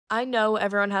I know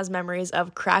everyone has memories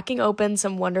of cracking open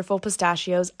some wonderful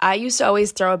pistachios. I used to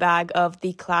always throw a bag of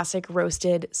the classic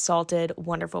roasted, salted,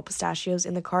 wonderful pistachios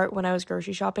in the cart when I was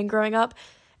grocery shopping growing up.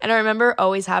 And I remember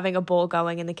always having a bowl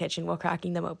going in the kitchen while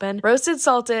cracking them open. Roasted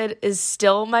salted is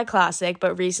still my classic,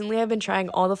 but recently I've been trying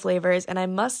all the flavors, and I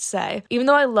must say, even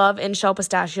though I love in-shell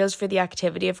pistachios for the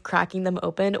activity of cracking them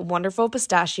open, Wonderful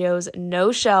Pistachios,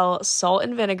 no shell, salt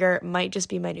and vinegar might just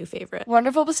be my new favorite.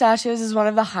 Wonderful Pistachios is one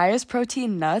of the highest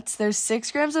protein nuts. There's 6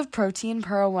 grams of protein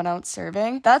per 1 ounce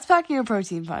serving. That's packing a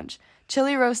protein punch.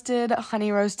 Chili roasted,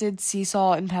 honey roasted, sea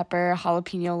salt and pepper,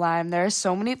 jalapeno lime. There are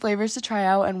so many flavors to try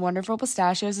out, and Wonderful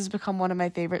Pistachios has become one of my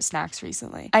favorite snacks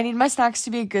recently. I need my snacks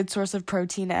to be a good source of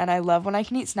protein, and I love when I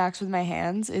can eat snacks with my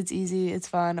hands. It's easy, it's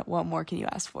fun. What more can you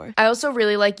ask for? I also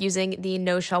really like using the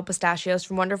no-shell pistachios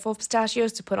from Wonderful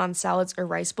Pistachios to put on salads or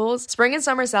rice bowls. Spring and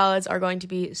summer salads are going to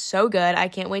be so good. I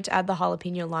can't wait to add the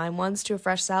jalapeno lime ones to a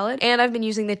fresh salad, and I've been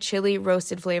using the chili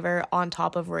roasted flavor on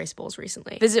top of rice bowls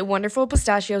recently. Visit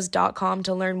wonderfulpistachios.com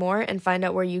to learn more and find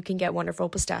out where you can get Wonderful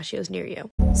Pistachios near you.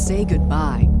 Say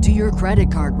goodbye to your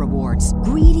credit card rewards.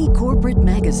 Greedy corporate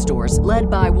mega stores, led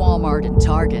by Walmart and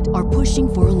Target, are pushing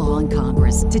for a law in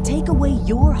Congress to take away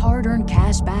your hard-earned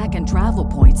cash back and travel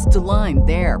points to line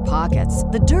their pockets.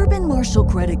 The Durbin-Marshall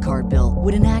credit card bill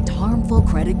would enact harmful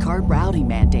credit card routing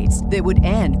mandates that would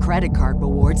end credit card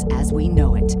rewards as we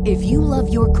know it. If you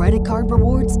love your credit card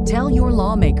rewards, tell your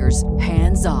lawmakers,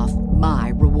 hands off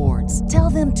my rewards. Tell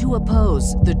them to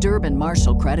oppose the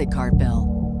Durbin-Marshall credit card bill.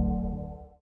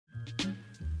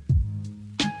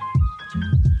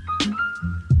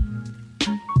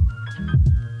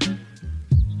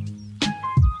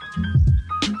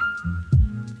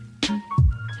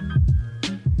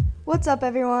 What's up,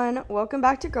 everyone? Welcome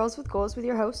back to Girls with Goals with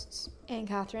your hosts, And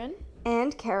Catherine.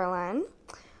 and Caroline,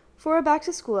 for a back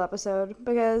to school episode,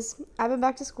 because I've been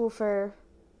back to school for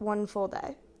one full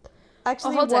day.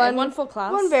 Actually, one full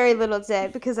class? One very little day,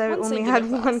 because I One only singular had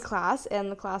class. one class,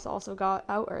 and the class also got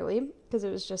out early, because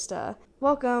it was just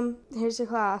welcome, here's your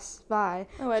class, bye.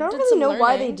 Oh, I don't really know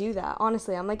why they do that,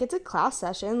 honestly. I'm like, it's a class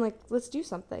session, like, let's do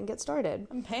something, get started.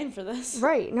 I'm paying for this.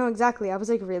 Right, no, exactly. I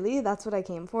was like, really? That's what I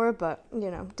came for? But,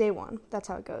 day one, that's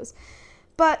how it goes.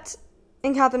 But,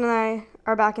 and Catherine and I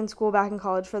are back in school, back in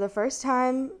college for the first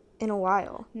time in a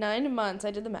while. 9 months,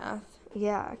 I did the math.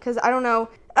 Yeah, because I don't know.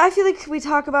 I feel like we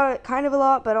talk about it kind of a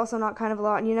lot, but also not kind of a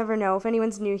lot, and you never know. If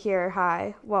anyone's new here,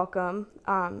 hi, welcome.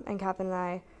 And Catherine and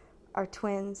I are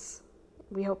twins.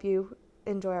 We hope you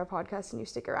enjoy our podcast and you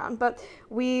stick around. But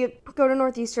we go to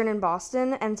Northeastern in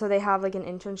Boston, and so they have like an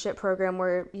internship program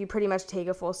where you pretty much take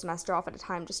a full semester off at a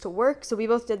time just to work. So we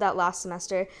both did that last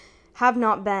semester. Have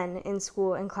not been in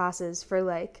school and classes for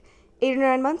like 8 or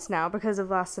 9 months now because of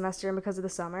last semester and because of the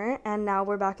summer, and now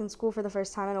we're back in school for the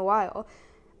first time in a while.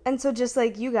 And so just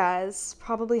like you guys,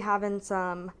 probably having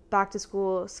some back to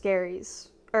school scaries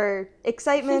or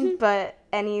excitement, but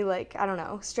any like, I don't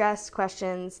know, stress,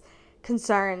 questions,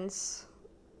 concerns,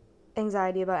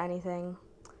 anxiety about anything.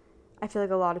 I feel like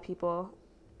a lot of people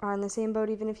are in the same boat,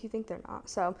 even if you think they're not.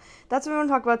 So that's what we want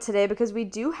to talk about today, because we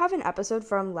do have an episode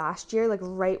from last year, like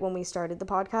right when we started the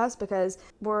podcast, because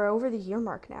we're over the year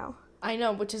mark now. I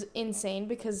know, which is insane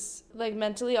because, like,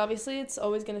 mentally, obviously, it's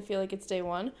always going to feel like it's day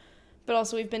one. But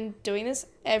also, we've been doing this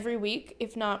every week,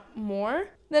 if not more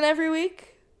than every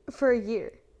week. For a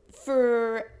year.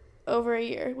 For over a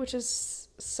year, which is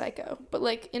psycho. But,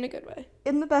 like, in a good way.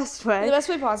 In the best way. In the best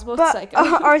way possible, but, it's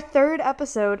psycho. Our third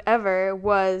episode ever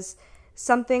was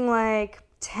something like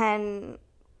 10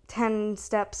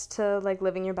 steps to, like,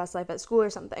 living your best life at school or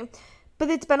something.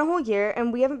 But it's been a whole year,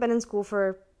 and we haven't been in school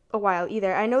for a while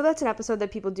either. I know that's an episode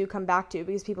that people do come back to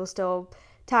because people still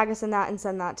tag us in that and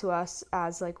send that to us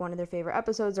as like one of their favorite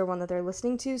episodes or one that they're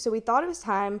listening to. So we thought it was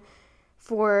time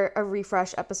for a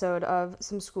refresh episode of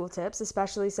some school tips,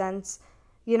 especially since,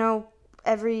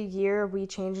 every year we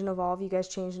change and evolve. You guys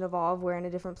change and evolve. We're in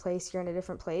a different place. You're in a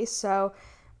different place. So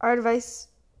our advice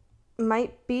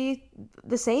might be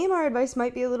the same. Our advice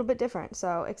might be a little bit different.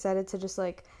 So excited to just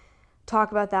like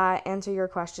talk about that, answer your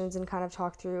questions, and kind of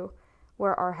talk through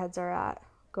where our heads are at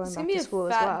going back to school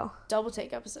as well. Double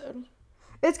take episode.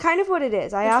 It's kind of what it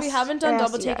is. We haven't done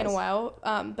double take in a while,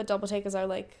 but double take is our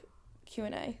like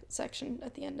Q&A section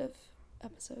at the end of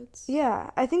episodes. Yeah,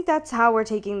 I think that's how we're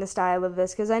taking the style of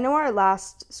this, because I know our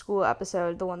last school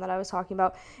episode, the one that I was talking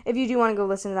about, if you do want to go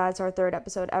listen to that, it's our third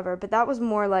episode ever, but that was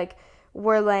more like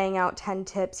we're laying out 10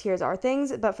 tips, here's our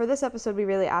things. But for this episode, we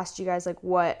really asked you guys, like,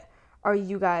 what are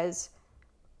you guys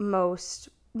most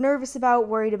nervous about,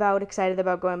 worried about, excited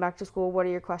about going back to school? What are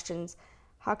your questions?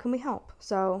 How can we help?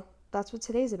 So that's what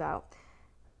today's about.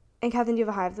 And Catherine, do you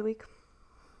have a high of the week?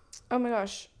 Oh my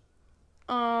gosh.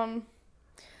 I've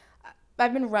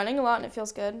been running a lot and it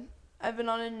feels good. I've been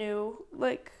on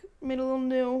made a little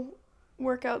new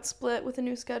workout split with a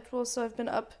new schedule, so I've been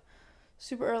up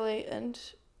super early and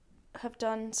have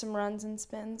done some runs and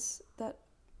spins that,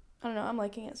 I don't know, I'm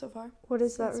liking it so far. What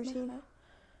is that routine?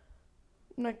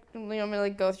 You want me to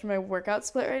go through my workout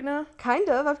split right now? Kind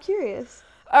of. I'm curious.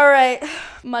 All right.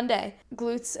 Monday,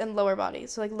 glutes and lower body.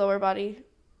 So lower body,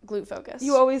 glute focus.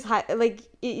 You always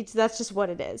that's just what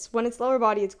it is. When it's lower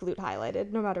body, it's glute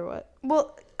highlighted, no matter what.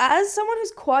 Well, as someone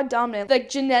who's quad dominant,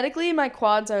 genetically my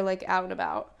quads are out and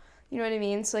about. You know what I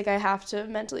mean? So I have to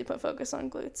mentally put focus on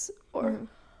glutes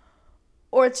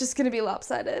or it's just gonna be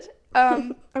lopsided.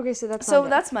 Okay, so that's Monday.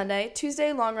 That's Monday.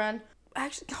 Tuesday, long run.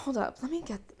 Actually, hold up. Let me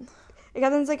get.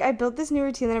 Gavin's I built this new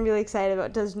routine that I'm really excited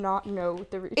about. Does not know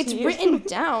the routine. It's written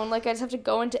down. I just have to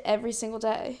go into every single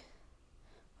day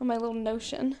on my little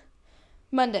Notion.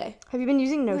 Monday. Have you been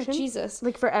using Notion? Oh, Jesus.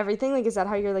 For everything? Is that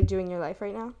how you're doing your life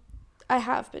right now? I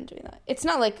have been doing that. It's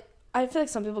not I feel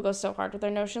some people go so hard with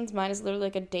their Notions. Mine is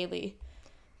literally a daily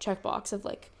checkbox of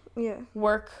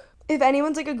work. If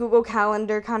anyone's a Google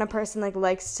Calendar kind of person,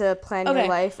 likes to plan your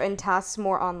life and tasks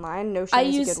more online, Notion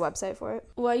is a good website for it.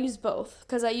 Well, I use both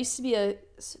because I used to be a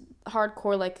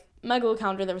hardcore, my Google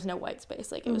Calendar, there was no white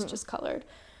space. It was just colored.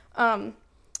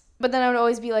 But then I would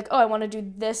always be I want to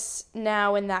do this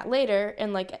now and that later.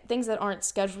 And things that aren't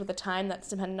scheduled with a time that's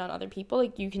dependent on other people,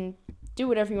 you can do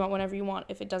whatever you want whenever you want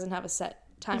if it doesn't have a set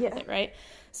time with it, right?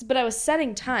 So, but I was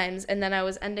setting times and then I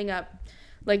was ending up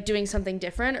doing something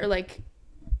different or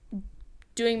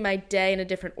doing my day in a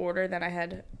different order than I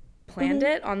had planned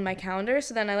it on my calendar.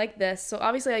 So then I this. So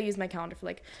obviously I use my calendar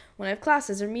for when I have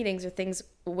classes or meetings or things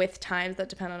with times that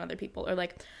depend on other people or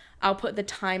I'll put the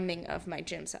timing of my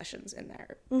gym sessions in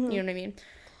there. You know what I mean?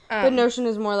 But Notion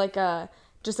is more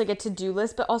just a to-do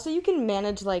list, but also you can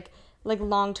manage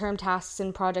long-term tasks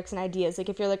and projects and ideas.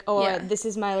 If you're this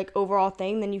is my overall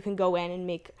thing, then you can go in and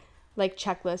make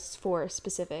checklists for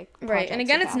specific projects. Right. And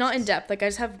again, it's not in tasks. depth. I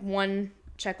just have one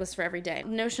checklist for every day.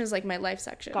 Notion is my life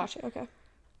section. Gotcha. Okay.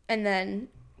 And then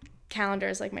calendar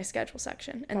is my schedule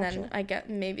section. And Gotcha. then I get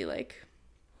maybe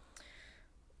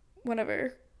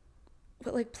whatever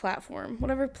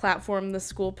platform the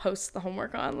school posts the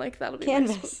homework on, that'll be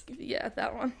Canvas. Yeah,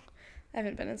 that one. I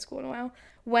haven't been in school in a while.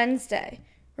 Wednesday,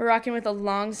 we're rocking with a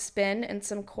long spin and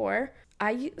some core.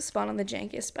 I spot on the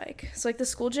jankiest bike. So the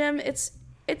school gym, it's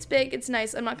big, it's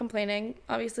nice. I'm not complaining.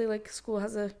 Obviously school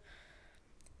has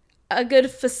a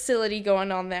good facility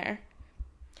going on there.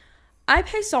 I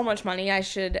pay so much money. I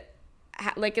should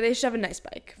they should have a nice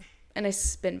bike. A nice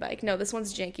spin bike. No, this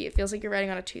one's janky. It feels like you're riding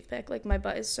on a toothpick. My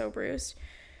butt is so bruised.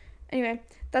 Anyway,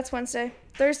 that's Wednesday.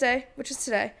 Thursday, which is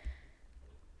today,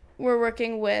 we're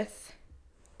working with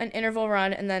an interval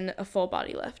run and then a full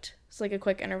body lift. It's a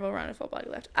quick interval run and full body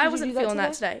lift. I wasn't feeling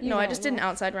that today. No, I just did an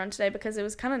outside run today because it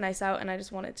was kind of nice out and I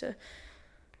just wanted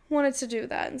to do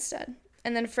that instead.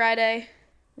 And then Friday,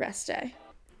 rest day.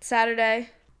 Saturday,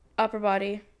 upper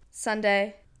body.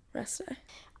 Sunday, rest day.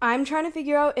 I'm trying to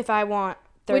figure out if I want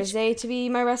Thursday to be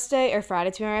my rest day or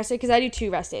Friday to be my rest day because I do 2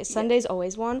 rest days. Sunday's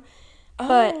always one.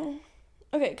 But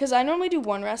okay, because I normally do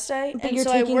 1 rest day, but and you're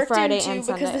so I taking worked Friday in 2 and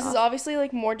because Sunday this is off. obviously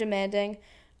more demanding,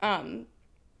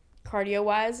 cardio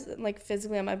wise,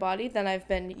 physically on my body than I've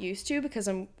been used to because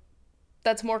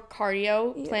that's more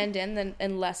cardio planned in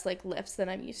and less lifts than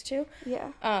I'm used to.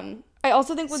 Yeah. I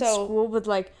also think with school with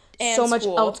so much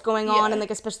else going on and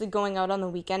especially going out on the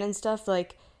weekend and stuff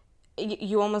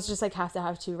you almost just have to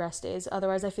have 2 rest days.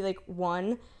 Otherwise I feel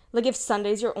one if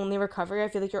Sunday's your only recovery, I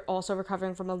feel you're also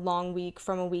recovering from a long week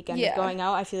from a weekend of going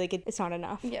out. I feel it's not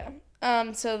enough. Yeah.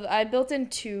 So I built in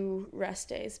 2 rest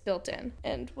days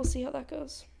and we'll see how that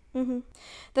goes.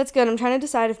 That's good. I'm trying to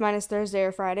decide if mine is Thursday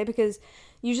or Friday because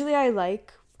usually I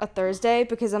like a Thursday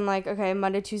because I'm okay,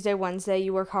 Monday, Tuesday, Wednesday,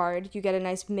 you work hard, you get a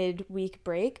nice mid-week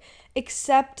break,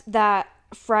 except that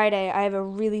Friday I have a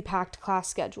really packed class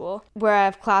schedule where I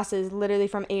have classes literally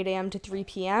from 8 a.m. to 3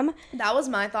 p.m. That was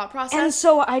my thought process. And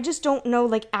so I just don't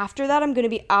know, after that I'm going to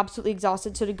be absolutely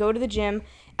exhausted. So to go to the gym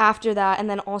after that and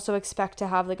then also expect to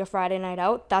have a Friday night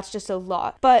out, that's just a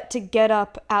lot. But to get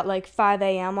up at 5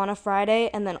 a.m. on a Friday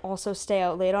and then also stay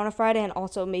out late on a Friday and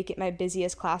also make it my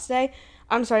busiest class day,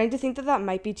 I'm starting to think that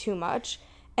might be too much.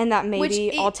 And that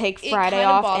maybe I'll take Friday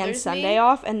off and Sunday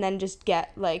off and then just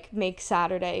get, make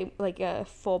Saturday, a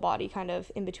full body kind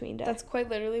of in-between day. That's quite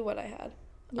literally what I had,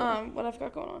 what I've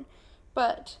got going on.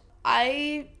 But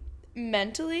I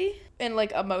mentally and,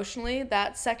 emotionally,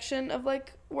 that section of,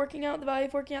 working out, the value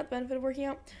of working out, the benefit of working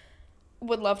out,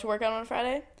 would love to work out on a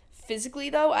Friday. Physically,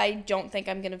 though, I don't think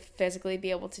I'm going to physically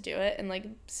be able to do it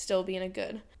and, still be in a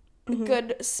good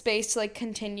good space to, like,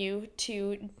 continue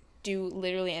to do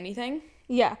literally anything.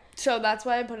 Yeah. So that's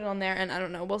why I put it on there, and I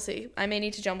don't know. We'll see. I may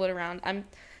need to jumble it around. I'm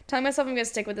telling myself I'm going to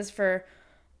stick with this for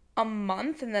a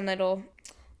month, and then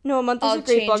No, a month is I'll a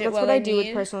great change bulk. it That's while what I I do with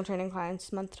need. personal training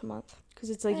clients, month to month. Because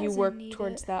it's like you As I work need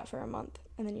towards it. that for a month,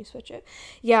 and then you switch it.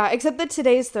 Yeah, except that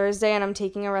today's Thursday, and I'm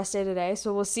taking a rest day today,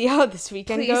 so we'll see how this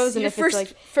weekend Please, goes, and your if it's,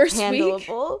 like, first week.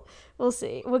 handleable. We'll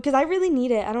see. Well, because I really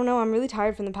need it. I don't know. I'm really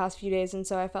tired from the past few days, and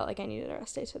so I felt like I needed a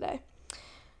rest day today.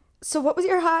 So what was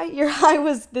your high? Your high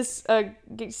was this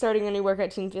starting a new workout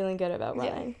routine, feeling good about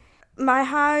running. Yeah. My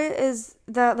high is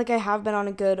that, like, I have been on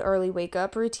a good early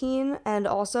wake-up routine, and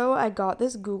also I got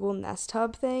this Google Nest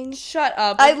Hub thing. Shut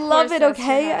up. I love it,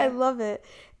 okay? I love it.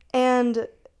 And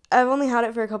I've only had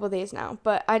it for a couple of days now,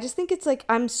 but I just think it's, like,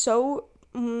 I'm so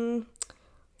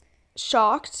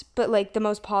shocked, but, like, the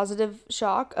most positive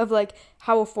shock of, like,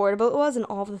 how affordable it was and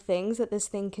all the things that this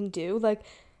thing can do. Like,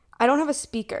 I don't have a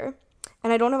speaker,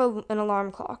 and I don't have an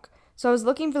alarm clock. So I was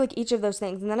looking for, like, each of those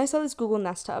things, and then I saw this Google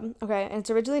Nest Hub, okay, and it's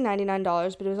originally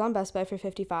 $99, but it was on Best Buy for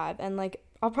 $55, and, like,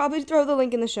 I'll probably throw the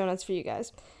link in the show notes for you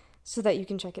guys so that you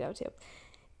can check it out too.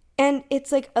 And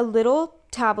it's, like, a little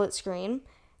tablet screen,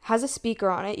 has a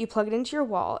speaker on it, you plug it into your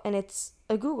wall, and it's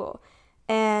a Google,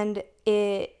 and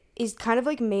it is kind of,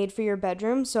 like, made for your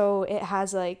bedroom, so it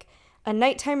has, like, a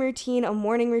nighttime routine, a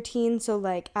morning routine, so,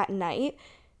 like, at night,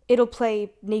 it'll play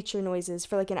nature noises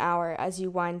for, like, an hour as you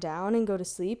wind down and go to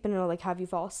sleep, and it'll, like, have you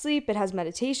fall asleep. It has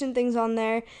meditation things on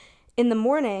there. In the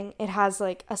morning, it has,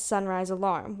 like, a sunrise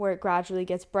alarm where it gradually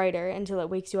gets brighter until it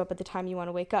wakes you up at the time you want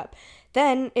to wake up.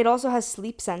 Then it also has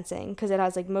sleep sensing because it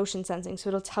has, like, motion sensing, so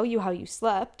it'll tell you how you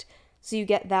slept, so you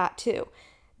get that too.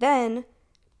 Then,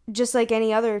 just like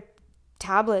any other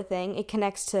tablet thing, it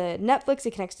connects to Netflix,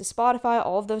 it connects to Spotify,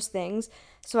 all of those things.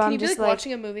 So Can I'm you be, just like,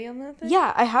 watching a movie on that thing?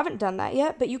 Yeah, I haven't done that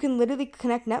yet, but you can literally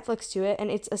connect Netflix to it, and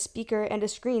it's a speaker and a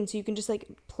screen, so you can just, like,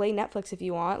 play Netflix if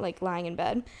you want, like, lying in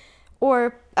bed.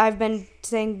 Or I've been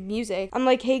saying music. I'm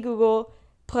like, hey, Google,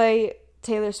 play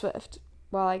Taylor Swift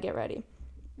while I get ready.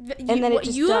 And then it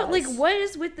just does. Like, what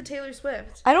is with the Taylor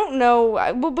Swift? I don't know.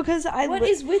 Well, because What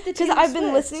is with the Taylor Swift? Because I've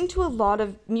been listening to a lot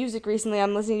of music recently.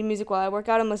 I'm listening to music while I work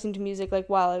out. I'm listening to music, like,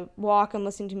 while I walk. I'm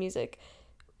listening to music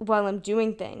while I'm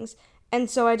doing things. And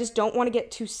so I just don't want to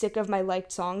get too sick of my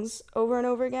liked songs over and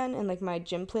over again and, like, my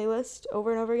gym playlist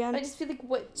over and over again. I just feel like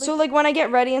what... Like, so, like, when I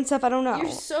get ready and stuff, I don't know. You're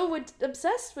so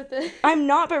obsessed with it. I'm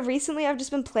not, but recently I've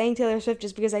just been playing Taylor Swift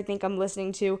just because I think I'm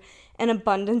listening to an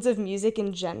abundance of music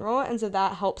in general. And so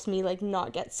that helps me, like,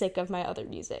 not get sick of my other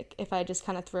music if I just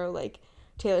kind of throw, like,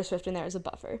 Taylor Swift in there as a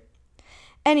buffer.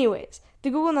 Anyways, the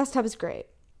Google Nest Hub is great.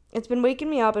 It's been waking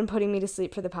me up and putting me to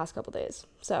sleep for the past couple days.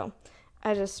 So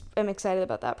I just am excited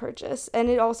about that purchase. And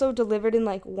it also delivered in,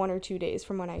 like, 1 or 2 days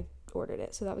from when I ordered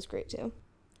it. So that was great too.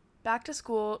 Back to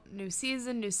school, new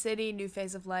season, new city, new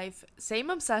phase of life. Same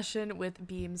obsession with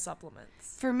Beam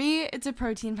supplements. For me, it's a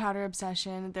protein powder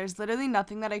obsession. There's literally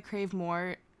nothing that I crave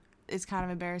more, it's kind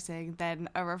of embarrassing, than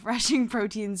a refreshing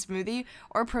protein smoothie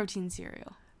or protein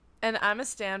cereal. And I'm a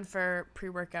stan for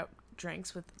pre-workout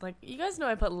drinks with, like, you guys know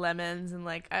I put lemons and,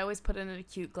 like, I always put it in a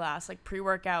cute glass. Like,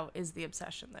 pre-workout is the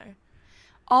obsession there.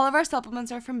 All of our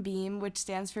supplements are from Beam, which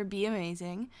stands for Be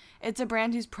Amazing. It's a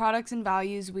brand whose products and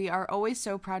values we are always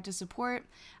so proud to support.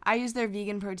 I use their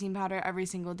vegan protein powder every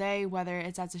single day, whether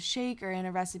it's as a shake or in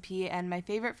a recipe, and my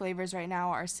favorite flavors right now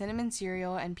are cinnamon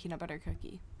cereal and peanut butter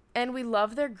cookie. And we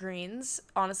love their greens.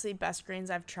 Honestly, best greens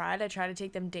I've tried. I try to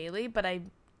take them daily, but I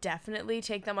definitely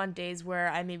take them on days where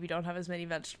I maybe don't have as many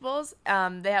vegetables.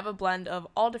 They have a blend of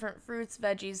all different fruits,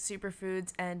 veggies,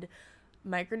 superfoods, and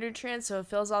micronutrients, so it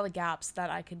fills all the gaps that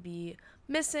I could be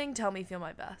missing to help me feel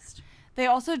my best. They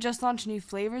also just launched new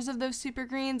flavors of those super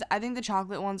greens. I think the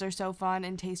chocolate ones are so fun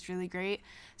and taste really great.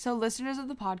 So listeners of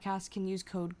the podcast can use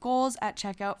code GOALS at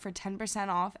checkout for 10%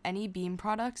 off any Beam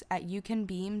products at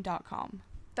youcanbeam.com.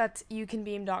 That's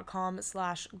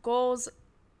youcanbeam.com/goals.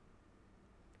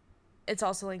 It's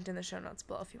also linked in the show notes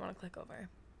below if you want to click over.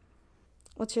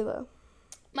 What's your low?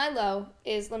 My low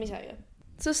is, let me tell you.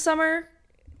 So summer,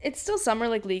 it's still summer,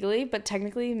 like, legally, but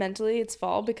technically, mentally, it's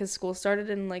fall because school started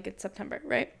in, like, it's September,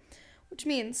 right? Which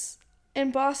means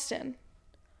in Boston,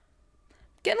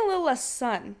 getting a little less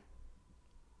sun.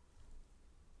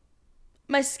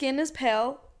 My skin is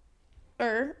pale,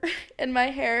 and my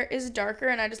hair is darker,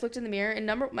 and I just looked in the mirror, and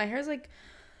my hair is, like,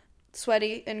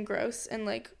 sweaty and gross, and,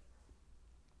 like,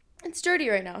 it's dirty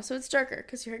right now, so it's darker,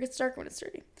 because your hair gets darker when it's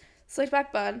dirty. Slicked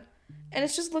back bun, and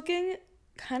it's just looking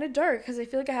kind of dark, because I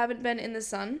feel like I haven't been in the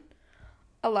sun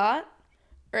a lot,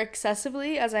 or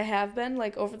excessively, as I have been,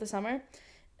 like, over the summer,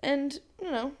 and,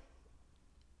 you know,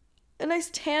 a nice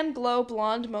tan glow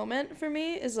blonde moment for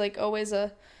me is like always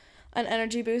an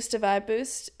energy boost, a vibe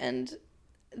boost, and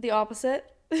the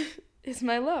opposite is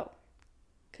my low,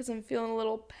 because I'm feeling a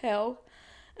little pale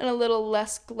and a little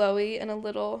less glowy and a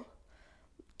little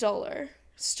duller,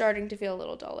 starting to feel a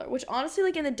little duller, which honestly,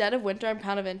 like in the dead of winter, I'm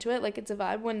kind of into it. Like it's a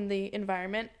vibe when the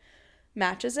environment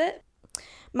matches it.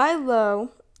 My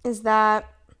low is that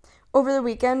over the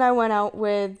weekend I went out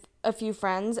with a few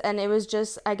friends, and it was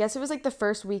just, I guess it was like the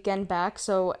first weekend back,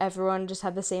 so everyone just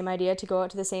had the same idea to go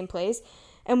out to the same place,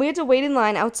 and we had to wait in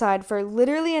line outside for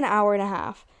literally an hour and a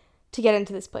half to get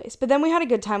into this place. But then we had a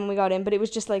good time when we got in, but it was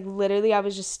just like literally I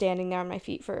was just standing there on my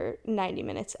feet for 90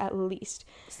 minutes at least.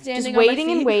 Standing just waiting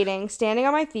and waiting, standing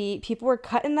on my feet. People were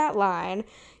cutting that line.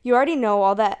 You already know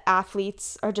all the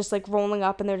athletes are just like rolling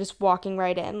up and they're just walking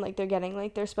right in, like they're getting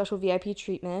like their special VIP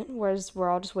treatment, whereas we're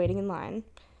all just waiting in line.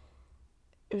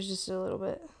 It was just a little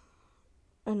bit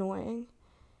annoying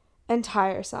and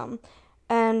tiresome.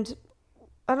 And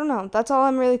I don't know. That's all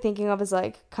I'm really thinking of is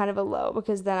like kind of a low,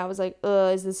 because then I was like,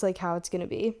 is this like how it's going to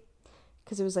be?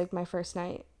 Because it was like my first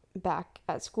night back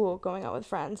at school going out with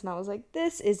friends, and I was like,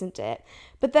 this isn't it.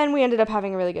 But then we ended up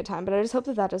having a really good time, but I just hope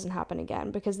that that doesn't happen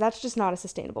again, because that's just not a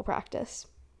sustainable practice.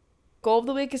 Goal of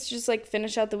the week is to just like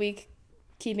finish out the week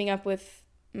keeping up with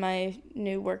my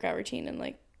new workout routine and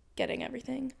like getting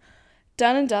everything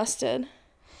done and dusted.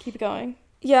 Keep going.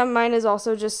 Yeah, mine is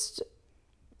also just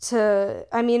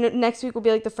next week will be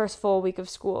like the first full week of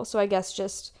school, so I guess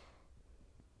just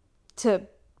to,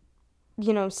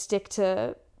 stick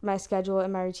to my schedule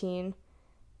and my routine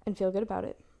and feel good about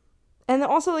it. And then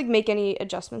also like make any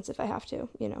adjustments if I have to,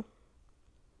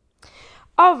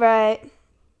 All right,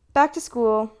 back to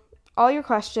school. All your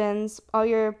questions, all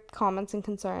your comments and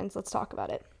concerns, let's talk about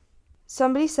it.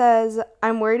 Somebody says,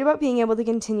 I'm worried about being able to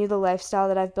continue the lifestyle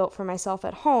that I've built for myself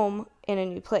at home in a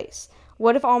new place.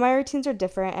 What if all my routines are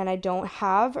different and I don't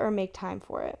have or make time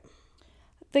for it?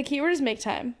 The keyword is make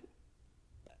time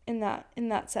in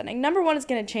that setting. Number one is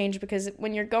going to change, because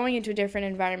when you're going into a different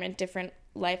environment, different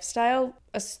lifestyle,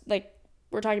 like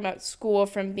we're talking about school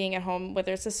from being at home,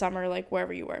 whether it's the summer, like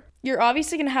wherever you were, you're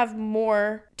obviously going to have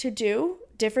more to do,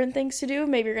 different things to do.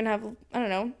 Maybe you're going to have, I don't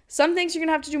know, some things you're going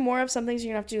to have to do more of, some things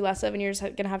you're going to have to do less of, and you're just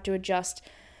going to have to adjust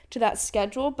to that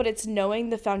schedule. But it's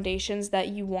knowing the foundations that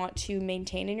you want to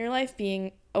maintain in your life,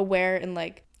 being aware and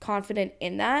like confident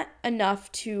in that enough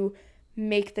to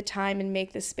make the time and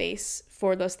make the space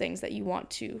for those things that you want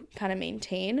to kind of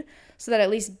maintain, so that at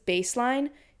least baseline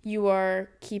you are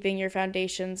keeping your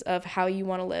foundations of how you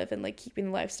want to live and like keeping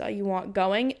the lifestyle you want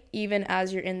going even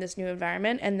as you're in this new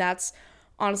environment. And that's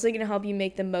honestly going to help you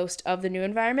make the most of the new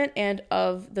environment and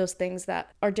of those things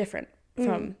that are different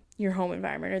from your home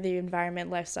environment or the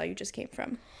environment lifestyle you just came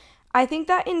from. I think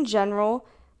that in general,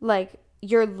 like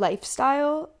your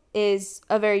lifestyle is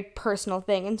a very personal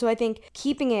thing. And so I think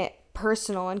keeping it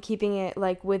personal and keeping it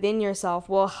like within yourself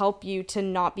will help you to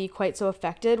not be quite so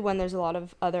affected when there's a lot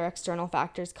of other external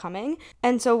factors coming.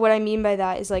 And so what I mean by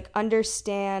that is like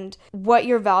understand what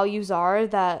your values are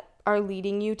that are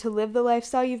leading you to live the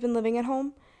lifestyle you've been living at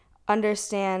home.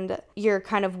 Understand your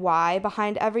kind of why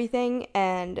behind everything,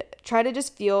 and try to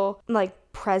just feel like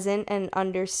present and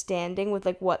understanding with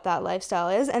like what that lifestyle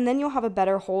is, and then you'll have a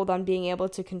better hold on being able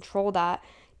to control that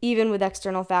even with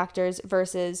external factors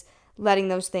versus letting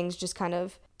those things just kind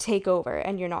of take over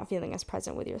and you're not feeling as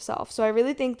present with yourself. So I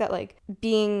really think that like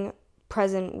being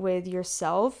present with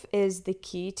yourself is the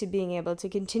key to being able to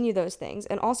continue those things,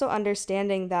 and also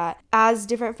understanding that as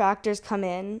different factors come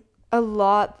in, a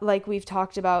lot like we've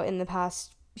talked about in the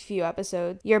past few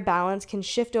episodes, your balance can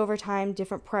shift over time,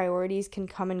 different priorities can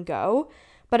come and go,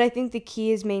 but I think the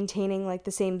key is maintaining like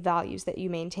the same values that you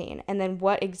maintain, and then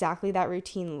what exactly that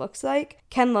routine looks like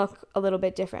can look a little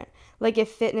bit different. Like if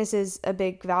fitness is a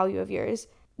big value of yours,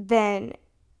 then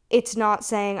it's not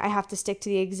saying I have to stick to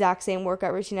the exact same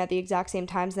workout routine at the exact same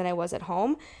times than I was at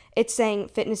home. It's saying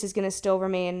fitness is going to still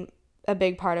remain a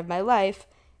big part of my life,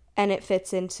 and it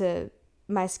fits into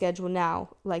my schedule now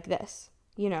like this,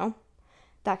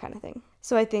 that kind of thing.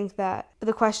 So I think that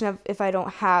the question of if I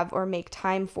don't have or make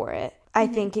time for it, I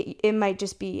think it might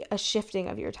just be a shifting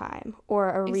of your time or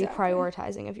a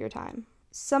reprioritizing of your time.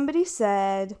 Somebody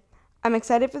said, I'm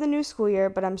excited for the new school year,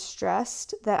 but I'm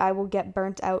stressed that I will get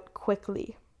burnt out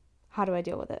quickly. How do I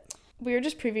deal with it? We were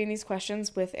just previewing these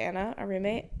questions with Anna, our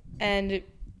roommate, and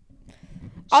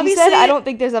she said, I don't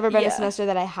think there's ever been a semester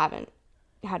that I haven't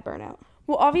had burnout.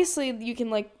 Well, obviously you can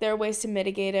there are ways to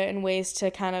mitigate it and ways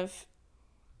to kind of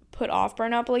put off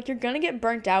burnout, but you're going to get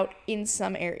burnt out in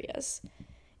some areas.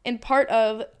 And part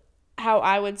of how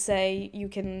I would say you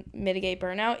can mitigate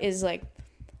burnout is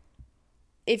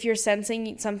if you're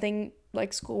sensing something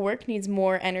like schoolwork needs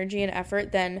more energy and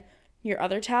effort than your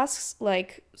other tasks,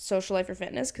 like social life or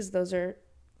fitness, because those are,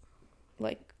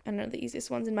 like, I don't know, the easiest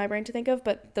ones in my brain to think of,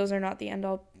 but those are not the end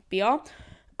all be all.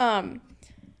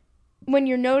 When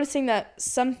you're noticing that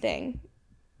something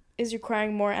is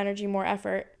requiring more energy, more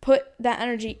effort, put that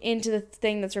energy into the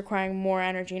thing that's requiring more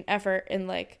energy and effort, and,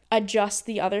 like, adjust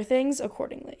the other things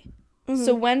accordingly. Mm-hmm.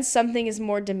 So when something is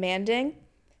more demanding,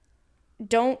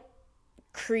 don't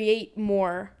create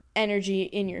more energy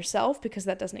in yourself, because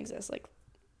that doesn't exist. Like,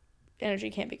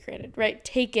 energy can't be created, right?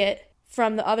 Take it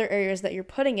from the other areas that you're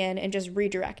putting in and just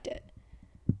redirect it.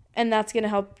 And that's going to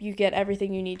help you get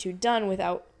everything you need to done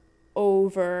without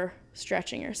over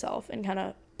stretching yourself and kind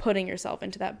of putting yourself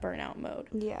into that burnout mode.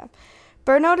 Yeah.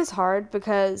 Burnout is hard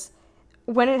because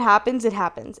when it happens, it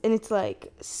happens. And it's,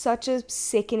 like, such a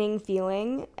sickening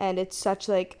feeling, and it's such,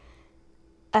 like,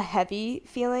 a heavy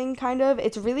feeling, kind of.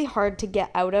 It's really hard to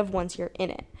get out of once you're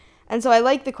in it. And so I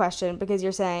like the question, because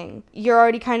you're saying you're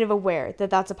already kind of aware that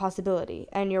that's a possibility,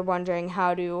 and you're wondering,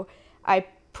 how do I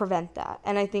prevent that?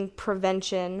 And I think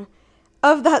prevention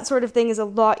of that sort of thing is a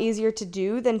lot easier to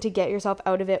do than to get yourself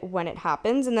out of it when it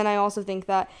happens. And then I also think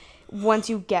that once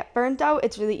you get burnt out,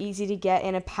 it's really easy to get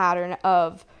in a pattern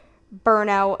of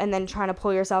burnout and then trying to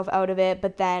pull yourself out of it.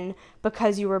 But then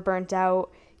because you were burnt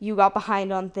out, you got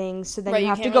behind on things, so then you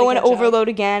have to go and overload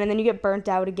again, and then you get burnt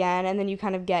out again, and then you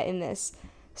kind of get in this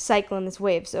cycle, in this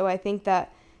wave. So I think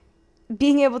that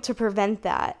being able to prevent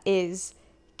that is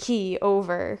key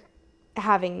over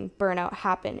having burnout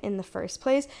happen in the first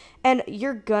place. And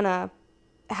you're gonna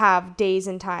have days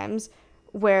and times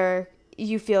where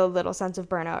you feel a little sense of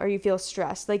burnout, or you feel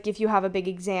stressed. Like, if you have a big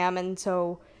exam and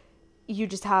so you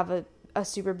just have a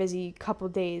super busy couple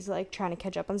days, like, trying to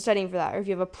catch up on studying for that, or if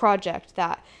you have a project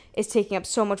that is taking up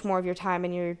so much more of your time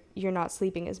and you're not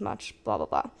sleeping as much, blah blah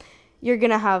blah, you're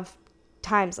gonna have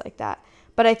times like that.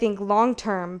 But I think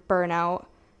long-term burnout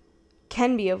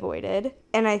can be avoided,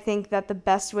 and I think that the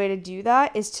best way to do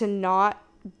that is to not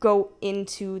go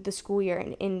into the school year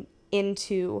and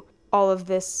into all of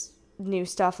this new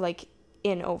stuff, like,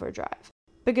 in overdrive.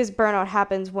 Because burnout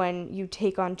happens when you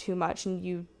take on too much and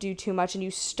you do too much and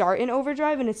you start in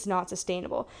overdrive, and it's not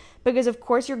sustainable. Because of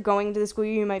course you're going into the school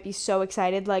year, you might be so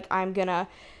excited, like, I'm gonna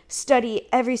study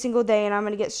every single day and I'm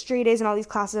gonna get straight A's in all these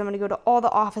classes, I'm gonna go to all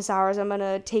the office hours, I'm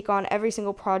gonna take on every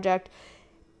single project.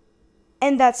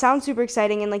 And that sounds super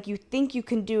exciting, and, like, you think you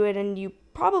can do it, and you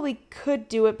probably could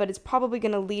do it, but it's probably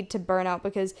gonna lead to burnout,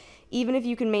 because even if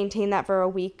you can maintain that for a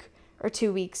week or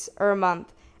 2 weeks or a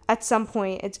month, at some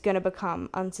point it's going to become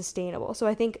unsustainable. So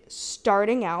I think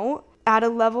starting out at a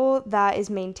level that is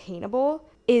maintainable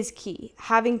is key.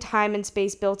 Having time and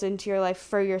space built into your life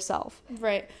for yourself.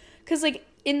 Right. Because, like,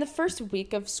 in the first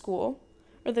week of school,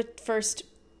 or the first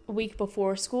week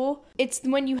before school, it's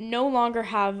when you no longer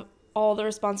have all the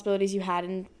responsibilities you had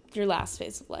in your last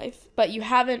phase of life, but you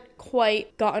haven't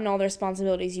quite gotten all the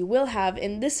responsibilities you will have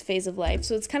in this phase of life.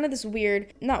 So it's kind of this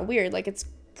weird, not weird, like, it's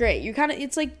great. You kind of,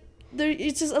 it's like,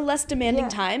 it's just a less demanding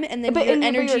time, and then your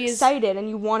energy is excited and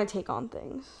you want to take on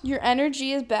things. Your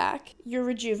energy is back. You're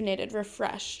rejuvenated,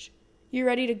 refreshed. You're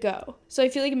ready to go. So I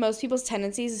feel like most people's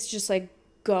tendencies is just, like,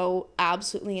 go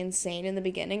absolutely insane in the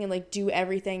beginning and, like, do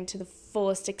everything to the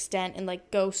fullest extent and,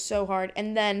 like, go so hard,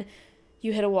 and then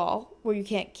you hit a wall where you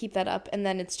can't keep that up, and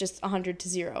then it's just 100 to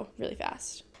 0 really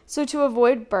fast. So to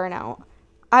avoid burnout,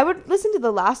 I would listen to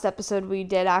the last episode we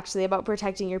did, actually, about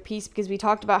protecting your peace, because we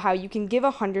talked about how you can give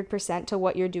 100% to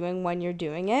what you're doing when you're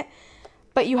doing it,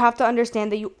 but you have to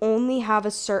understand that you only have a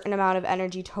certain amount of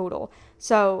energy total.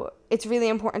 So it's really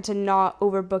important to not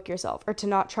overbook yourself, or to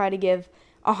not try to give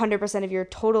 100% of your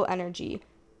total energy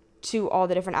to all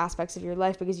the different aspects of your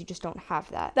life, because you just don't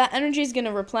have that. That energy is going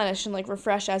to replenish and, like,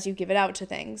 refresh as you give it out to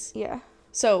things. Yeah.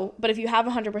 So, but if you have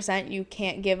 100%, you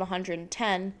can't give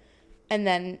 110 and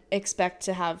then expect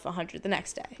to have 100 the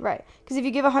next day. Right. Because if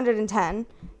you give 110,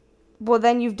 well,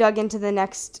 then you've dug into the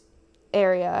next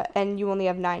area and you only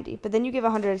have 90. But then you give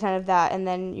 110 of that, and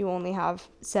then you only have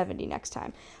 70 next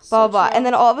time. Blah, blah, blah. And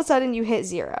then all of a sudden you hit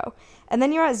 0. And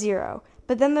then you're at 0.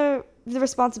 But then the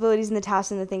responsibilities and the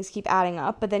tasks and the things keep adding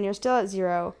up. But then you're still at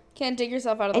 0. Can't dig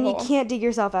yourself out of the hole. And you can't dig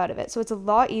yourself out of it. So it's a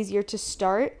lot easier to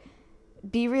start,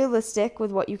 be realistic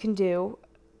with what you can do,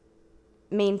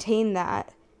 maintain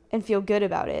that, and feel good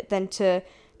about it, than to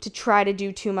try to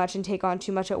do too much and take on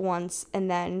too much at once and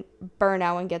then burn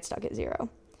out and get stuck at 0.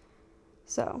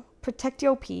 So protect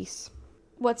your peace.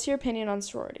 What's your opinion on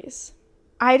sororities?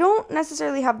 I don't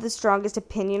necessarily have the strongest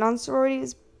opinion on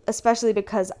sororities, especially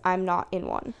because I'm not in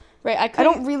one. Right. I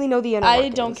don't really know the inner workings. I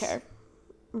don't care.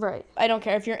 Right. I don't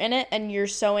care if you're in it and you're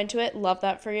so into it, love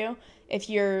that for you. If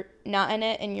you're not in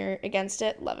it and you're against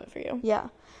it, love it for you. Yeah.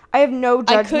 I have no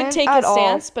judgment I could take at a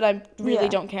stance, all. but I really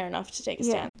don't care enough to take a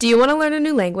stance. Do you want to learn a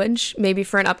new language? Maybe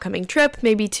for an upcoming trip,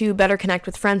 maybe to better connect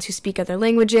with friends who speak other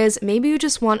languages, maybe you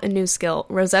just want a new skill.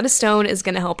 Rosetta Stone is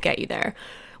going to help get you there.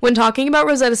 When talking about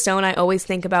Rosetta Stone, I always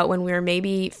think about when we were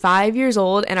maybe 5 years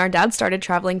old and our dad started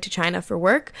traveling to China for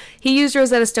work. He used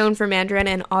Rosetta Stone for Mandarin,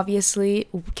 and obviously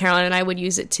Caroline and I would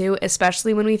use it too,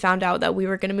 especially when we found out that we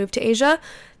were going to move to Asia.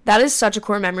 That is such a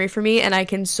core memory for me, and I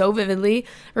can so vividly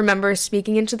remember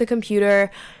speaking into the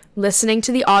computer, listening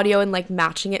to the audio and like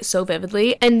matching it so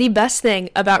vividly. And the best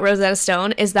thing about Rosetta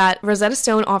Stone is that Rosetta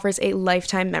Stone offers a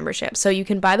lifetime membership. So you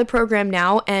can buy the program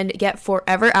now and get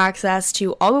forever access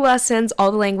to all the lessons,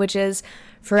 all the languages,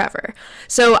 forever.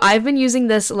 So I've been using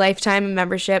this lifetime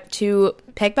membership to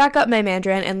pick back up my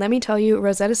Mandarin, and let me tell you,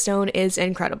 Rosetta Stone is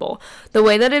incredible. The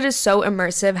way that it is so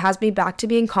immersive has me back to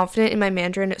being confident in my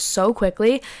Mandarin so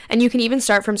quickly, and you can even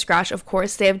start from scratch. Of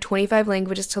course, they have 25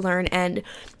 languages to learn, and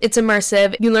it's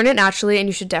immersive. You learn it naturally, and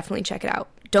you should definitely check it out.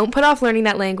 Don't put off learning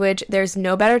that language. There's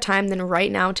no better time than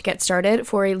right now to get started.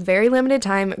 For a very limited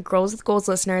time, Girls with Goals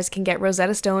listeners can get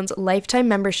Rosetta Stone's lifetime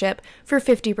membership for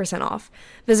 50% off.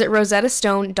 Visit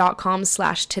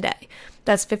rosettastone.com/today.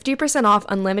 That's 50% off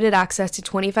unlimited access to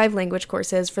 25 language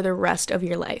courses for the rest of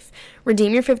your life.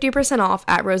 Redeem your 50% off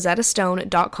at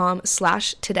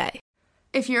rosettastone.com/today.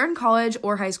 If you're in college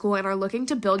or high school and are looking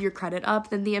to build your credit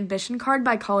up, then the Ambition Card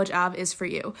by College Ave is for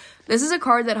you. This is a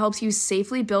card that helps you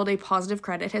safely build a positive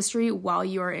credit history while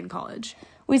you are in college.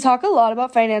 We talk a lot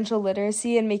about financial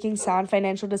literacy and making sound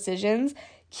financial decisions.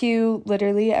 Cue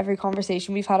literally every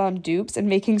conversation we've had on dupes and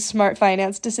making smart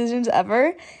finance decisions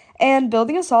ever. And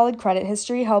building a solid credit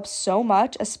history helps so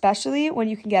much, especially when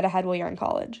you can get ahead while you're in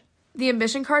college. The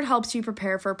Ambition Card helps you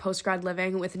prepare for post-grad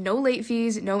living with no late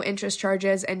fees, no interest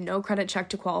charges, and no credit check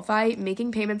to qualify.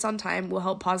 Making payments on time will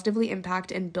help positively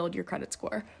impact and build your credit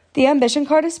score. The Ambition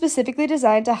Card is specifically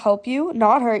designed to help you,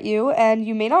 not hurt you, and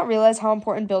you may not realize how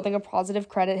important building a positive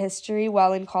credit history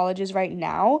while in college is right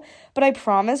now, but I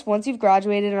promise once you've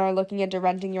graduated and are looking into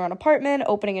renting your own apartment,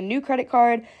 opening a new credit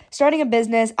card, starting a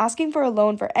business, asking for a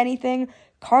loan for anything,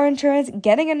 car insurance,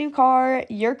 getting a new car,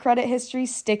 your credit history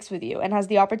sticks with you and has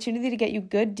the opportunity to get you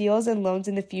good deals and loans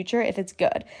in the future if it's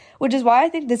good, which is why I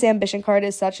think this Ambition Card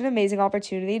is such an amazing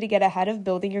opportunity to get ahead of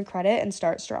building your credit and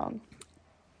start strong.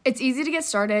 It's easy to get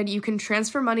started. You can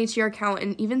transfer money to your account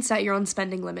and even set your own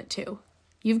spending limit too.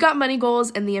 You've got money goals,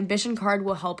 and the Ambition Card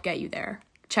will help get you there.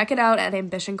 Check it out at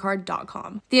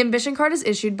ambitioncard.com. The Ambition Card is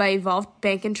issued by Evolved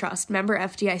Bank and Trust, member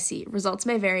FDIC. Results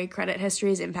may vary. Credit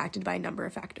history is impacted by a number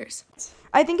of factors.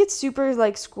 I think it's super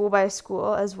like school by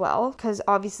school as well, because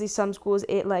obviously some schools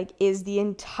it like is the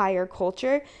entire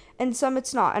culture and some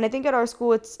it's not. And I think at our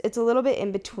school it's a little bit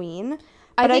in between.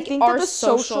 But I think our that the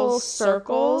social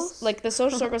circles, like the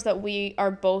social circles that we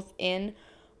are both in,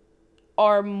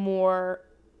 are more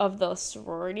of the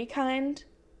sorority kind.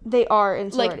 They are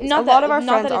in sororities. Like, not a that, lot of our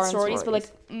not friends that are it's in sororities,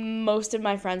 sororities, but like most of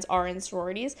my friends are in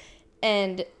sororities,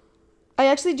 and I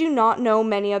actually do not know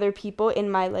many other people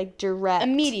in my like direct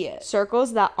immediate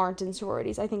circles that aren't in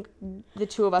sororities. I think the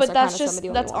two of us are kind of some of the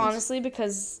only that's ones. honestly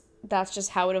because that's just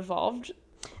how it evolved.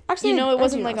 Actually, You know, it I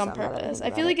wasn't do like know on some now that purpose.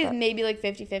 think I feel about like it, it may be like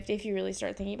 50-50 if you really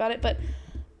start thinking about it, but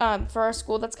for our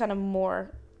school that's kind of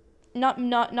more not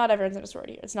everyone's in a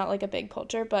sorority. It's not like a big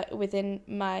culture, but within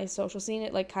my social scene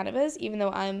it like kind of is, even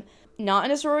though I'm not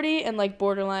in a sorority and like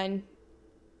borderline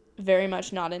very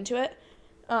much not into it.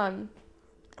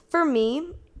 For me,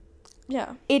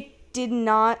 Yeah. it did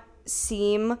not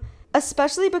seem,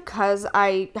 especially because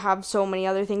I have so many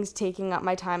other things taking up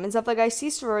my time and stuff, like I see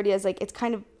sorority as like it's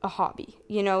kind of a hobby,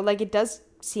 you know, like it does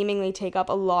seemingly take up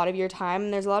a lot of your time,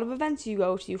 and there's a lot of events you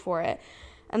go to for it,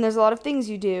 and there's a lot of things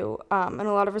you do, and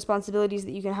a lot of responsibilities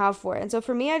that you can have for it. And so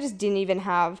for me, I just didn't even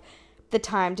have the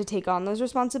time to take on those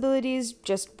responsibilities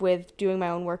just with doing my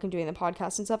own work and doing the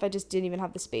podcast and stuff. I just didn't even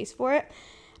have the space for it.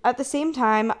 At the same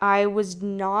time, I was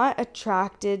not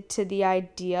attracted to the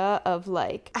idea of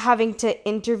like having to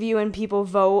interview and people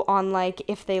vote on like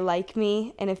if they like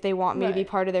me and if they want me to be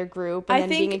part of their group and then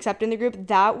being accepted in the group.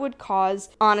 That would cause,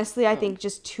 honestly, I think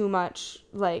just too much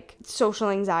like social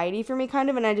anxiety for me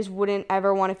kind of, and I just wouldn't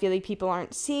ever want to feel like people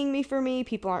aren't seeing me for me,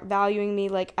 people aren't valuing me.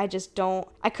 Like I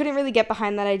couldn't really get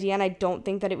behind that idea, and I don't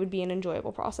think that it would be an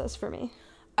enjoyable process for me.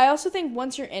 I also think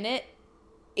once you're in it,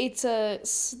 so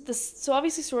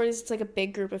obviously sororities, it's like a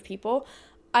big group of people.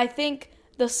 I think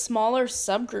the smaller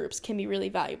subgroups can be really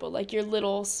valuable, like your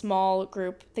little small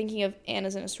group. Thinking of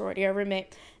Anna's in a sorority, our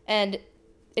roommate, and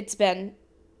it's been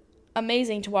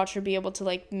amazing to watch her be able to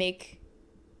like make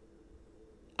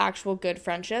actual good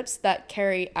friendships that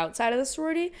carry outside of the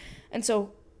sorority. And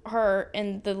so her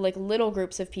and the like little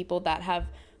groups of people that have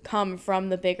come from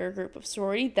the bigger group of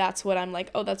sorority, that's what I'm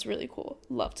like, oh, that's really cool.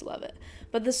 Love to love it.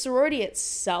 But the sorority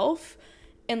itself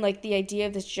and like the idea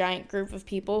of this giant group of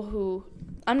people who,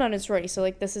 I'm not in sorority, so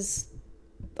like this is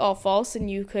all false, and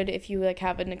you could, if you like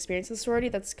have an experience with sorority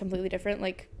that's completely different,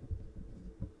 like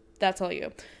that's all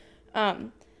you.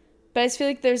 But I just feel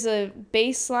like there's a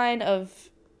baseline of,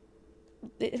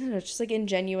 I don't know, just like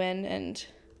ingenuine and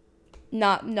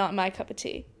not my cup of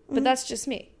tea. But that's just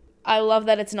me. I love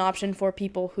that it's an option for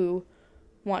people who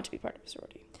want to be part of a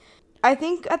sorority. I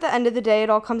think at the end of the day, it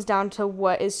all comes down to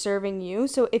what is serving you.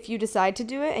 So if you decide to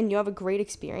do it and you have a great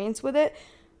experience with it,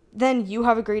 then you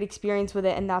have a great experience with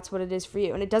it, and that's what it is for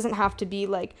you. And it doesn't have to be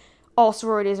like all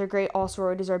sororities are great, all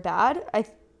sororities are bad.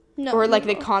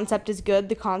 The concept is good,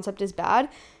 the concept is bad.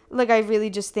 Like, I really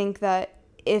just think that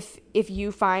if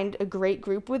you find a great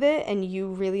group with it and you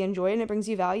really enjoy it and it brings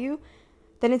you value,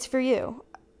 then it's for you.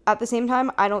 At the same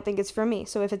time, I don't think it's for me.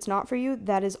 So if it's not for you,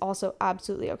 that is also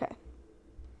absolutely okay.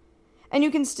 And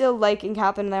you can still, like, and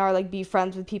Catherine and I are, like, be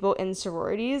friends with people in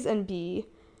sororities and be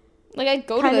like, I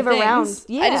go kind to of the things. Around.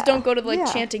 Yeah. I just don't go to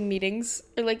like chanting meetings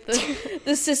or like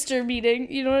the sister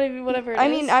meeting. You know what I mean? Whatever it is.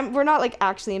 I mean, we're not like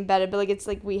actually embedded, but like it's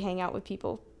like we hang out with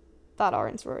people that are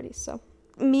in sororities. So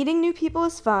meeting new people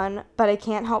is fun, but I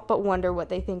can't help but wonder what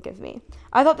they think of me.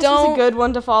 I thought this was a good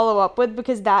one to follow up with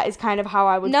because that is kind of how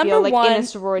I would feel like in a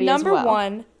sorority as well. Number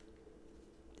one,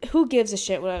 who gives a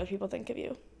shit what other people think of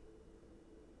you?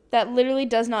 That literally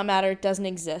does not matter. It doesn't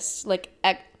exist. Like,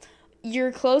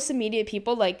 your close, immediate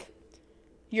people, like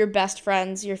your best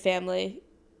friends, your family,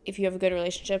 if you have a good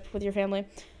relationship with your family,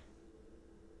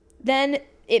 then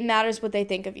it matters what they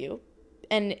think of you.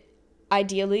 And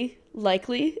ideally,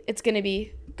 likely, it's going to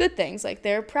be good things. Like,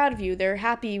 they're proud of you. They're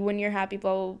happy when you're happy,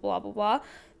 blah, blah, blah, blah, blah.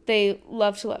 They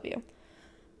love to love you.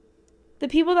 The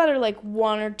people that are, like,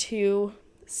 one or two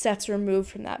sets removed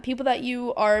from that, people that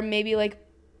you are maybe, like,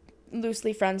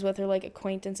 loosely friends with or, like,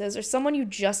 acquaintances or someone you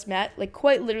just met, like,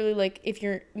 quite literally, like, if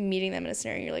you're meeting them in a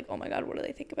scenario, you're like, oh, my God, what do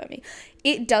they think about me?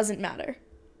 It doesn't matter.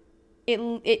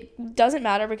 It doesn't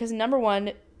matter because, number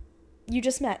one, you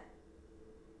just met.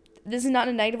 This is not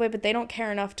in a negative way, but they don't care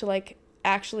enough to, like,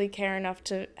 actually care enough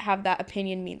to have that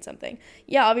opinion mean something.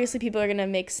 Yeah, obviously people are going to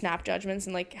make snap judgments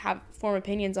and, like, form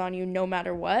opinions on you no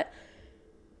matter what,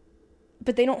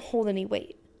 but they don't hold any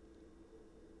weight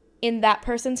in that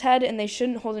person's head, and they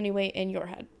shouldn't hold any weight in your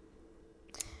head.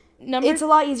 It's a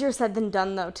lot easier said than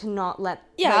done, though, to not let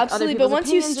absolutely. But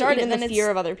once you start it, then the fear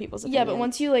of other people's opinions. Yeah, but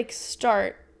once you like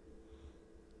start,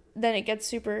 then it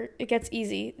gets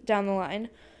easy down the line.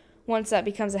 Once that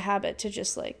becomes a habit to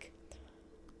just like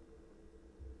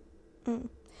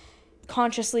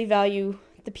consciously value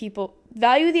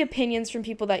the opinions from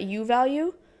people that you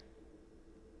value,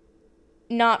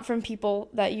 not from people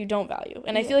that you don't value.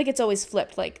 And I feel like it's always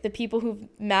flipped. Like, the people who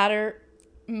matter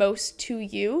most to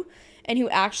you and who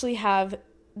actually have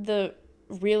the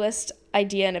realist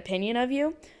idea and opinion of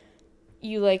you,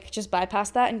 you, like, just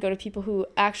bypass that and go to people who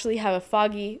actually have a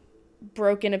foggy,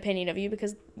 broken opinion of you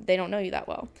because they don't know you that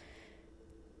well.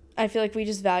 I feel like we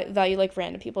just value like,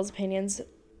 random people's opinions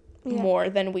more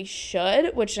than we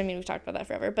should, which, I mean, we've talked about that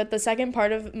forever. But the second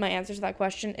part of my answer to that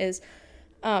question is,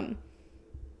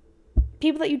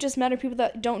 people that you just met or people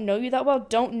that don't know you that well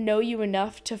don't know you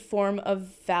enough to form a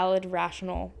valid,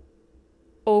 rational,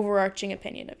 overarching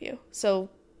opinion of you. So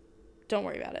don't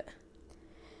worry about it.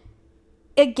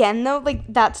 Again, though,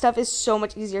 like, that stuff is so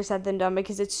much easier said than done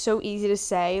because it's so easy to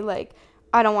say, like,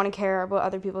 I don't want to care what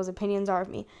other people's opinions are of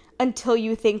me until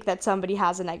you think that somebody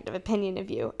has a negative opinion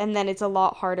of you. And then it's a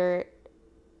lot harder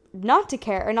not to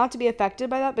care or not to be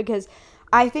affected by that, because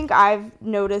I think I've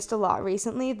noticed a lot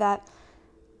recently that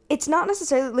it's not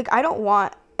necessarily, like, I don't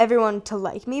want everyone to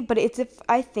like me, but it's if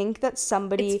I think that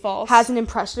somebody has an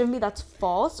impression of me that's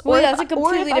false. Well, that's a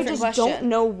completely different question. Or if I just don't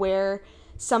know where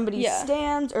somebody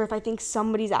stands, or if I think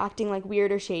somebody's acting, like,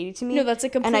 weird or shady to me. No, that's a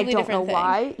completely different thing. And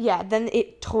I don't know why. Yeah, then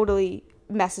it totally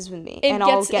messes with me.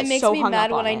 I'll get so hung up on it. It makes me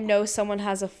mad when I know someone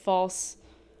has a false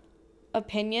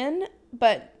opinion,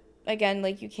 but, again,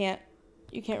 like, you can't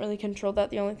really control that.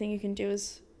 The only thing you can do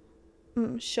is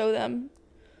show them.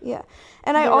 Yeah.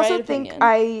 And I also think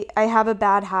I have a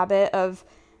bad habit of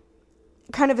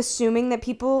kind of assuming that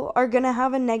people are going to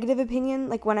have a negative opinion,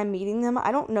 like, when I'm meeting them.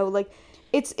 I don't know. Like,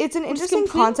 it's an interesting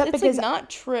concept because like, not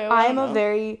true. I'm a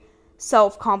very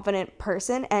self-confident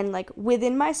person, and, like,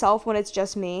 within myself, when it's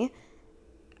just me,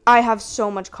 I have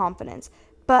so much confidence.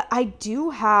 But I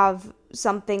do have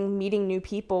something meeting new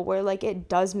people where, like, it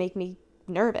does make me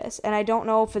nervous. And I don't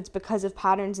know if it's because of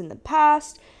patterns in the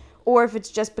past or if it's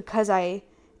just because I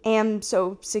am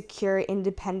so secure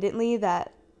independently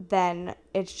that then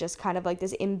it's just kind of like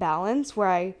this imbalance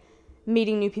where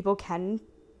meeting new people can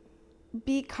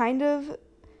be kind of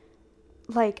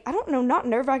like, I don't know, not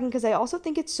nerve-wracking, because I also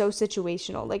think it's so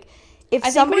situational. Like, if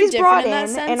somebody's brought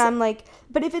in and I'm like,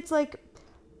 but if it's like,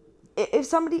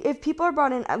 if people are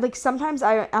brought in, like, sometimes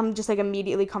I'm just like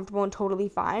immediately comfortable and totally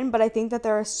fine, but I think that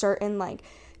there are certain like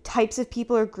types of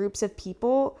people or groups of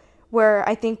people where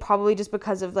I think probably just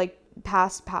because of like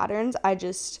past patterns, I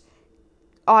just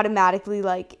automatically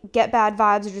like get bad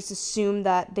vibes or just assume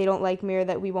that they don't like me or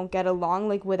that we won't get along,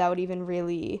 like, without even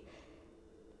really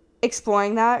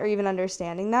exploring that or even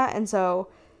understanding that. And so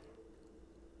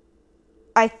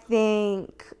I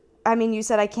think, I mean, you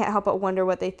said I can't help but wonder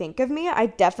what they think of me. I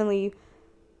definitely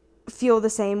feel the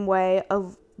same way a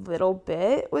little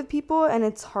bit with people, and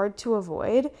it's hard to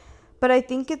avoid. But I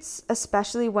think it's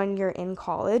especially when you're in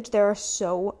college, there are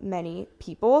so many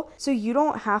people. So you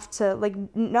don't have to, like,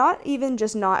 not even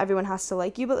just not everyone has to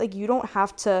like you, but like you don't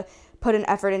have to put an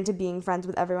effort into being friends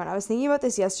with everyone. I was thinking about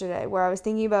this yesterday, where I was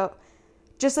thinking about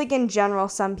just like in general,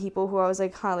 some people who I was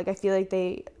like, like, I feel like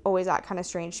they always act kind of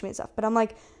strange to me and stuff. But I'm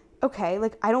like, okay,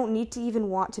 like, I don't need to even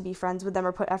want to be friends with them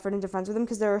or put effort into friends with them,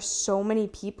 because there are so many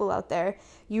people out there.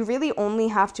 You really only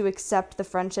have to accept the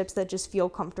friendships that just feel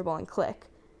comfortable and click.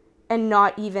 And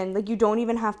not even, like, you don't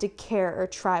even have to care or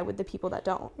try with the people that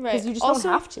don't. Right. Because you just also,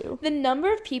 don't have to. The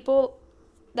number of people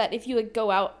that if you, like, go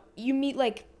out, you meet,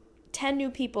 like, 10 new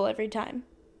people every time.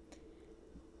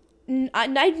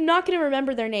 I'm not going to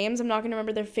remember their names. I'm not going to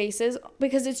remember their faces,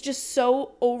 because it's just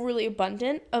so overly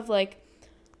abundant of, like,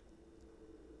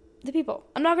 the people.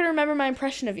 I'm not going to remember my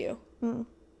impression of you.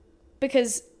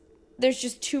 Because there's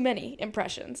just too many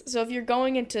impressions. So if you're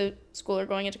going into school or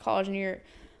going into college and you're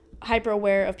hyper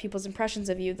aware of people's impressions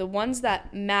of you, the ones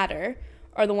that matter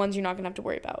are the ones you're not going to have to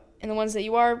worry about. And the ones that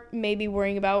you are maybe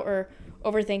worrying about or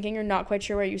overthinking or not quite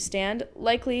sure where you stand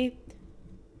likely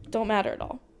don't matter at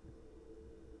all.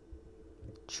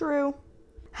 True.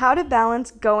 How to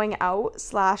balance going out /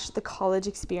 the college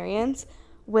experience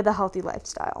with a healthy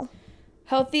lifestyle.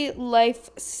 Healthy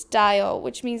lifestyle,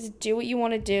 which means do what you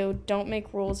want to do. Don't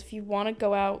make rules. If you want to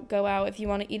go out, go out. If you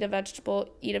want to eat a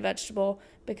vegetable,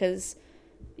 because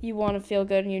you want to feel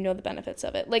good and you know the benefits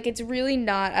of it. Like, it's really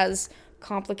not as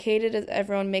complicated as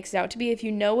everyone makes it out to be. If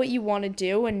you know what you want to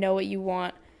do and know what you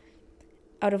want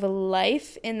out of a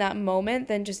life in that moment,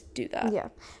 then just do that. Yeah.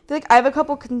 I feel like I have a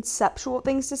couple conceptual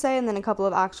things to say and then a couple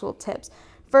of actual tips.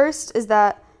 First is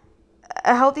that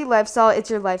a healthy lifestyle,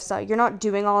 it's your lifestyle. You're not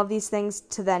doing all of these things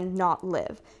to then not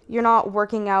live. You're not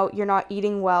working out, you're not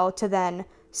eating well to then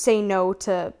say no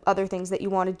to other things that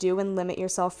you want to do and limit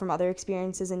yourself from other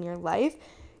experiences in your life.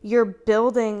 You're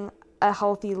building a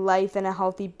healthy life and a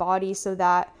healthy body so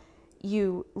that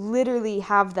you literally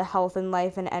have the health and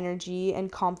life and energy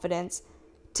and confidence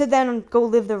to then go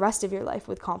live the rest of your life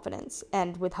with confidence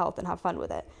and with health and have fun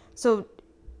with it. So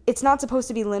it's not supposed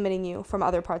to be limiting you from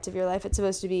other parts of your life. It's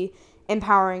supposed to be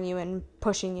empowering you and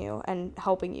pushing you and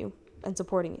helping you and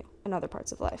supporting you in other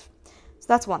parts of life. So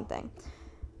that's one thing.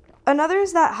 Another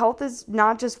is that health is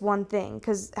not just one thing,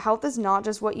 because health is not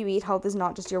just what you eat. Health is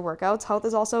not just your workouts. Health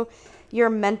is also your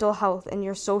mental health and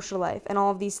your social life and all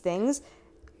of these things.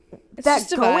 It's that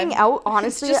just a going vibe. out,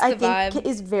 honestly, I think vibe.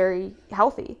 is very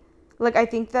healthy. Like, I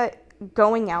think that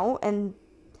going out and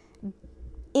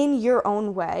in your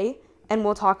own way, and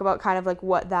we'll talk about kind of like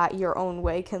what that your own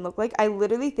way can look like. I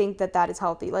literally think that that is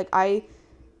healthy. Like, I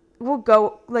will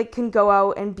can go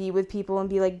out and be with people and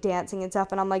be like dancing and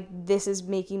stuff, and I'm like, this is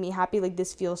making me happy. Like,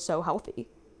 this feels so healthy.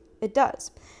 It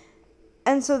does.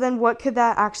 And so then what could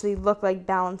that actually look like,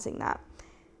 balancing that?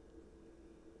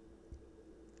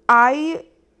 I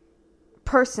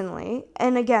personally,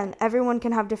 and again, everyone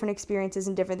can have different experiences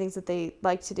and different things that they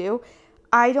like to do.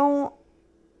 I don't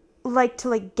like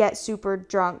to get super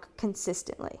drunk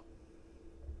consistently.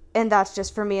 And that's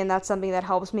just for me, and that's something that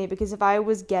helps me, because if I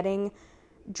was getting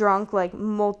drunk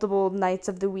multiple nights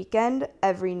of the weekend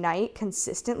every night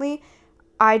consistently,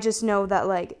 I just know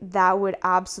that that would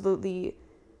absolutely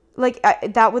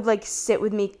that would sit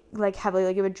with me heavily.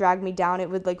 It would drag me down. It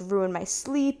would ruin my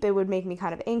sleep. It would make me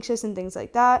kind of anxious and things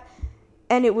like that,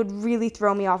 and it would really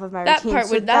throw me off of my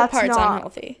routine. That part's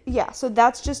unhealthy. Yeah, so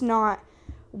that's just not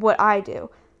what I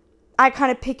do. I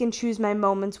kind of pick and choose my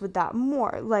moments with that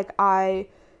more. I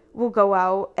will go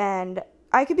out and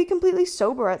I could be completely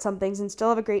sober at some things and still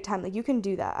have a great time. You can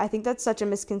do that. I think that's such a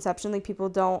misconception. People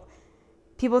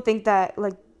think that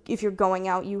if you're going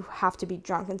out, you have to be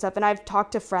drunk and stuff. And I've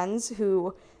talked to friends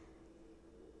who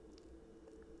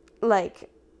I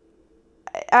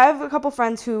have a couple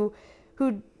friends who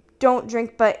don't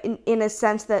drink, but in a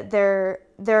sense that they're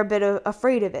a bit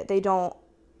afraid of it. They don't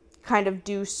kind of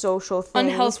do social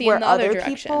things Unhealthy where in the other other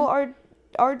direction. people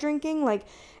are drinking. Like,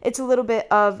 it's a little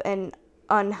bit of an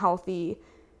unhealthy,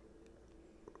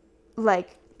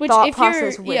 like, thought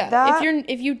process with that.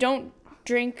 If you don't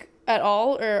drink at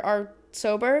all or are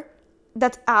sober,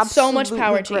 that's absolutely so much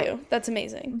power great. to you. That's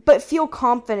amazing. But feel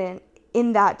confident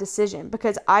in that decision,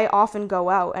 because I often go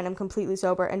out and I'm completely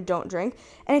sober and don't drink.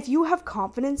 And if you have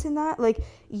confidence in that, like,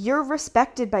 you're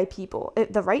respected by people,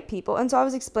 the right people. And so I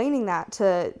was explaining that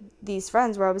to these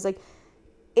friends where I was like,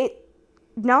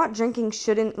 not drinking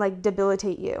shouldn't, like,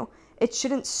 debilitate you. It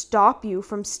shouldn't stop you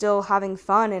from still having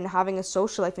fun and having a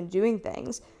social life and doing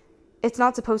things. It's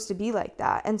not supposed to be like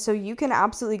that. And so you can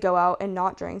absolutely go out and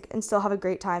not drink and still have a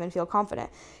great time and feel confident.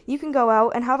 You can go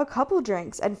out and have a couple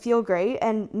drinks and feel great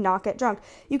and not get drunk.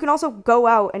 You can also go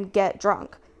out and get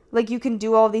drunk. Like, you can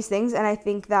do all these things. And I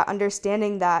think that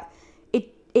understanding that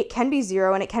it can be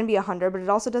 0 and it can be 100, but it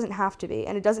also doesn't have to be.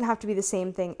 And it doesn't have to be the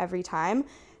same thing every time.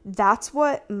 That's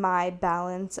what my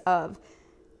balance of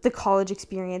the college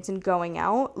experience and going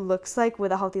out looks like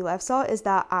with a healthy lifestyle, is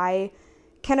that I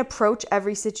can approach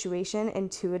every situation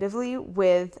intuitively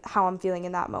with how I'm feeling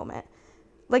in that moment.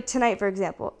 Like tonight, for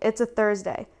example, it's a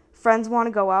Thursday. Friends want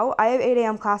to go out. I have 8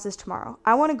 a.m. classes tomorrow.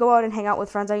 I want to go out and hang out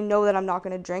with friends. I know that I'm not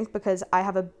going to drink because I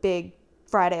have a big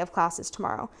Friday of classes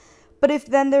tomorrow. But if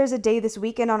then there's a day this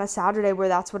weekend on a Saturday where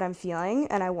that's what I'm feeling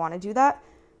and I want to do that,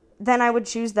 then I would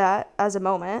choose that as a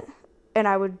moment, and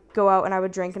I would go out and I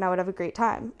would drink and I would have a great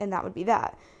time, and that would be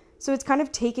that. So it's kind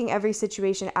of taking every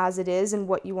situation as it is and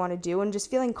what you want to do and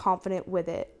just feeling confident with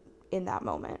it in that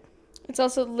moment. It's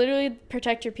also literally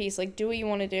protect your peace. Like, do what you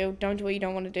want to do. Don't do what you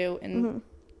don't want to do. And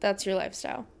that's your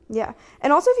lifestyle. Yeah.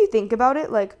 And also, if you think about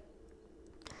it, like,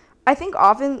 I think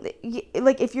often,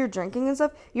 like, if you're drinking and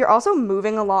stuff, you're also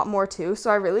moving a lot more too.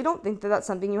 So I really don't think that that's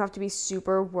something you have to be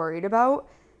super worried about.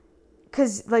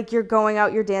 Because, like, you're going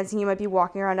out, you're dancing, you might be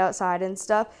walking around outside and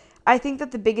stuff. I think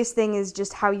that the biggest thing is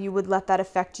just how you would let that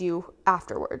affect you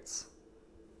afterwards.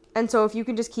 And so if you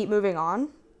can just keep moving on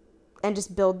and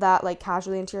just build that, like,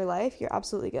 casually into your life, you're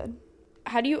absolutely good.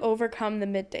 How do you overcome the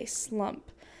midday slump?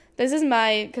 This is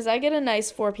because I get a nice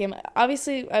 4 p.m.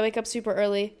 Obviously, I wake up super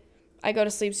early. I go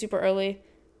to sleep super early.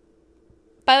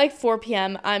 By, like, 4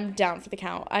 p.m., I'm down for the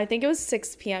count. I think it was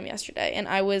 6 p.m. yesterday, and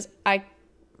I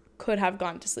could have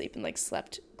gone to sleep and, like,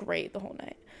 slept great the whole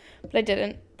night. But I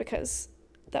didn't, because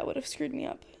that would have screwed me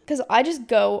up. Because I just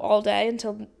go all day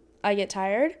until I get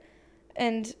tired,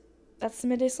 and that's the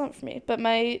midday slump for me. But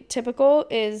my typical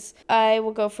is I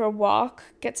will go for a walk,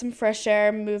 get some fresh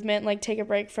air, movement, like take a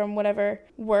break from whatever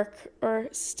work or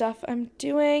stuff I'm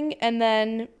doing, and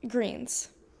then greens.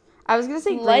 I was going to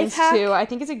say greens too. I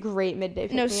think it's a great midday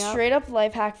pick-me-up. No, straight up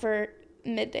life hack for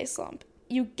midday slump.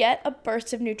 You get a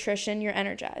burst of nutrition, you're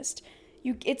energized.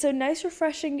 It's a nice,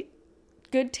 refreshing,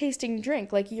 good tasting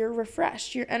drink. Like, you're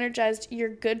refreshed, you're energized, you're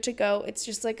good to go. It's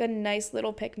just like a nice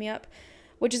little pick-me-up,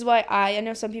 which is why I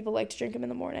know some people like to drink them in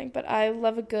the morning, but I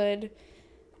love a good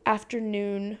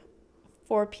afternoon,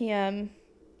 4 p.m.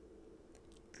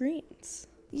 greens.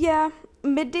 Yeah,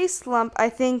 midday slump, I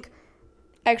think.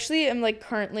 Actually, I'm, like,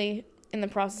 currently in the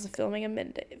process of filming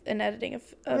and editing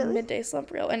a midday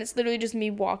slump reel, and it's literally just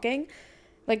me walking,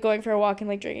 like, going for a walk and,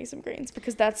 like, drinking some greens,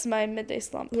 because that's my midday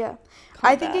slump. Yeah.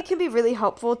 I think it can be really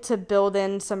helpful to build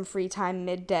in some free time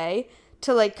midday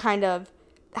to, like, kind of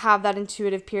have that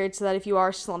intuitive period so that if you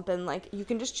are slumping, like, you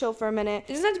can just chill for a minute.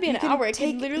 It doesn't have to be an hour. It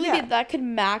could literally be, that could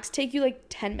max take you, like,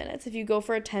 10 minutes if you go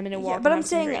for a 10-minute walk. Yeah, but I'm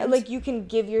saying, like, you can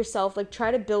give yourself, like, try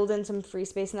to build in some free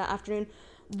space in that afternoon.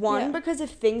 Because if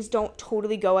things don't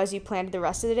totally go as you planned the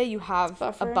rest of the day, you have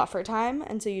a buffer time,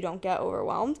 and so you don't get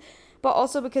overwhelmed. But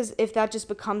also because if that just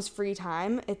becomes free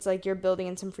time, it's like you're building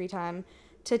in some free time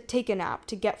to take a nap,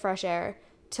 to get fresh air,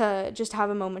 to just have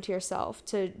a moment to yourself,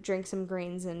 to drink some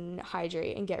greens and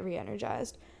hydrate and get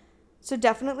re-energized. So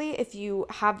definitely, if you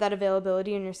have that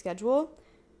availability in your schedule,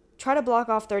 try to block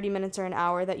off 30 minutes or an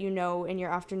hour that you know in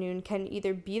your afternoon can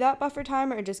either be that buffer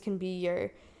time or it just can be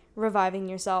your reviving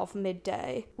yourself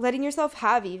midday, letting yourself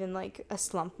have even, like, a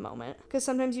slump moment, because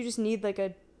sometimes you just need, like,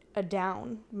 a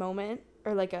down moment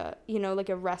or, like, a, you know, like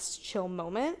a rest chill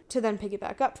moment to then pick it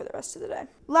back up for the rest of the day.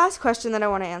 Last question that I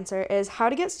want to answer is how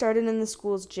to get started in the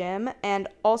school's gym, and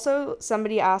also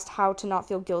somebody asked how to not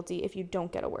feel guilty if you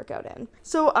don't get a workout in.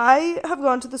 So I have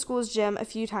gone to the school's gym a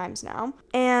few times now,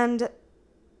 and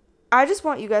I just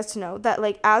want you guys to know that,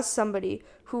 like, as somebody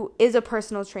who is a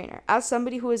personal trainer, as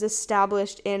somebody who is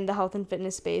established in the health and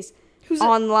fitness space Who's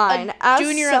online. a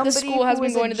junior at the school has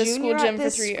been going to the school gym for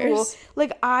 3 years.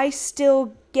 Like, I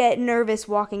still get nervous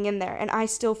walking in there, and I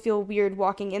still feel weird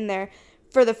walking in there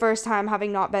for the first time,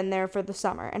 having not been there for the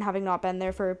summer and having not been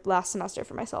there for last semester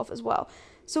for myself as well.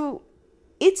 So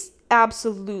it's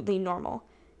absolutely normal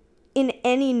in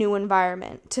any new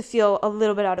environment to feel a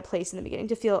little bit out of place in the beginning,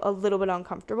 to feel a little bit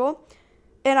uncomfortable.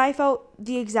 And I felt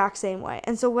the exact same way.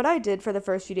 And so what I did for the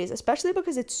first few days, especially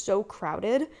because it's so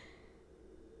crowded,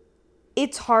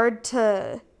 it's hard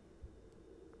to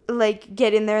like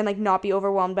get in there and like not be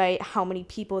overwhelmed by how many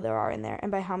people there are in there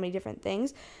and by how many different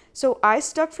things. So I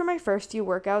stuck for my first few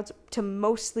workouts to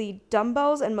mostly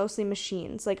dumbbells and mostly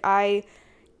machines. Like I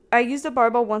used a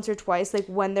barbell once or twice, like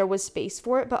when there was space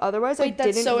for it, but otherwise I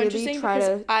didn't really try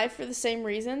to. I, for the same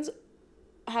reasons,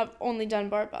 have only done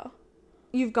barbell.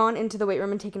 You've gone into the weight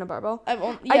room and taken a barbell?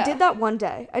 Yeah. I did that one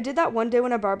day. I did that one day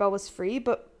when a barbell was free,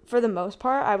 but for the most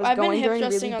part, I was going during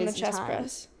really busy times. I've been hip thrusting on the chest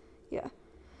press. Yeah.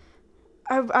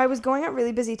 I was going at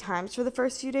really busy times for the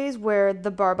first few days where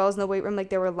the barbells in the weight room, like,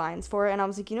 there were lines for it. And I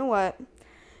was like, you know what?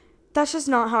 That's just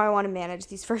not how I want to manage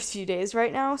these first few days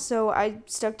right now. So I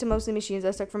stuck to mostly machines.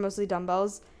 I stuck for mostly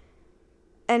dumbbells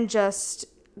and just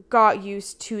got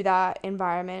used to that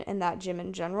environment and that gym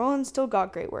in general and still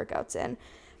got great workouts in.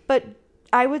 But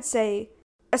I would say,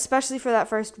 especially for that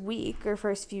first week or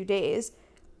first few days,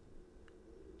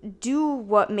 do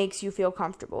what makes you feel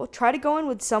comfortable. Try to go in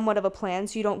with somewhat of a plan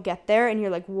so you don't get there and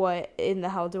you're like, what in the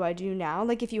hell do I do now?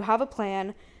 Like, if you have a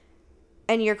plan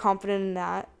and you're confident in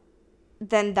that,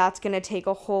 then that's going to take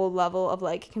a whole level of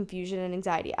like confusion and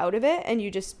anxiety out of it, and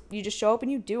you just show up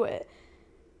and you do it.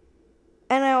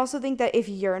 And I also think that if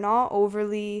you're not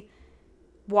overly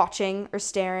watching or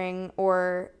staring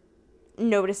or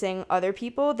noticing other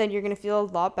people, then you're going to feel a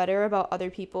lot better about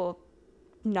other people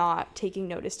not taking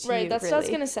notice to you. Right, that's really. what I was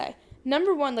gonna say.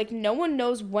 Number one, like, no one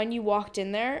knows when you walked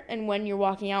in there and when you're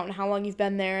walking out and how long you've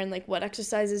been there and like what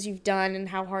exercises you've done and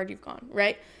how hard you've gone,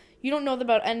 right? You don't know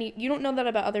that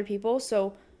about other people,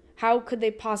 so how could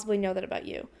they possibly know that about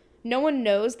you? No one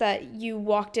knows that you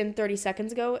walked in 30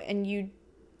 seconds ago and you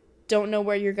don't know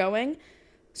where you're going.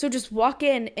 So just walk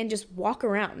in and just walk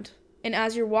around. And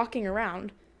as you're walking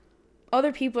around,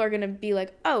 other people are going to be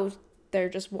like, oh, they're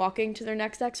just walking to their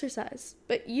next exercise.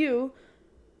 But you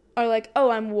are like,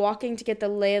 oh, I'm walking to get the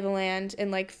lay of the land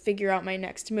and like figure out my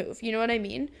next move. You know what I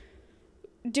mean?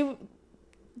 Do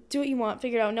what you want,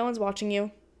 figure it out. No one's watching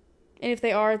you. And if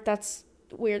they are, that's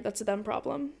weird. That's a them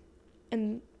problem.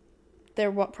 And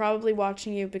they're probably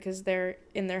watching you because they're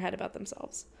in their head about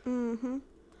themselves. Mm-hmm.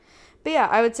 But yeah,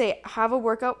 I would say have a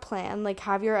workout plan. Like,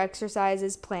 have your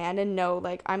exercises planned and know,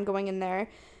 like, I'm going in there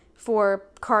for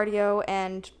cardio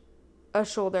and a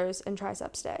shoulders and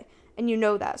triceps day. And you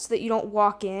know that, so that you don't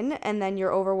walk in and then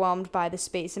you're overwhelmed by the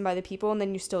space and by the people and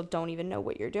then you still don't even know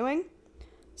what you're doing.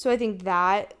 So I think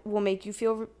that will make you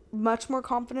feel much more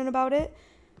confident about it.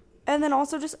 And then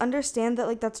also just understand that,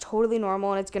 like, that's totally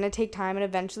normal and it's going to take time and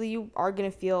eventually you are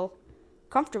going to feel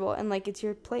comfortable and like it's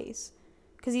your place.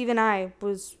 Because even I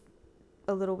was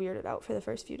a little weirded out for the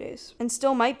first few days and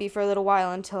still might be for a little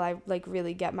while until I like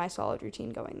really get my solid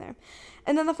routine going there.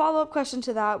 And then the follow-up question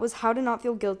to that was how to not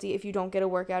feel guilty if you don't get a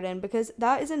workout in, because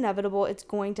that is inevitable. It's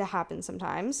going to happen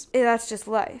sometimes. That's just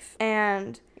life.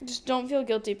 And just don't feel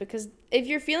guilty, because if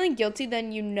you're feeling guilty,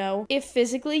 then you know if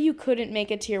physically you couldn't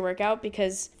make it to your workout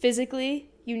because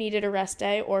physically you needed a rest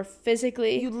day or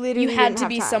physically you had to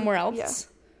be somewhere else, yeah,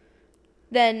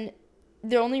 then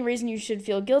the only reason you should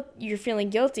feel you're feeling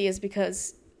guilty is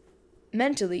because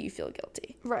mentally you feel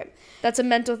guilty. Right. That's a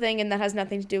mental thing, and that has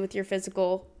nothing to do with your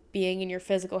physical being and your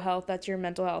physical health. That's your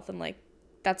mental health, and like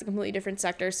that's a completely different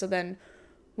sector. So then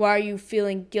why are you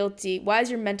feeling guilty? Why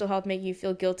is your mental health making you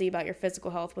feel guilty about your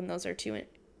physical health when those are two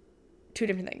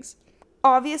different things?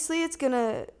 Obviously, it's going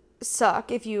to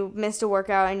suck if you missed a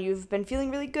workout and you've been feeling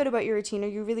really good about your routine or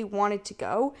you really wanted to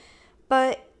go,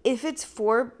 but if it's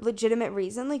for legitimate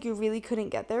reason, like you really couldn't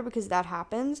get there because that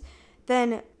happens,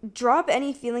 then drop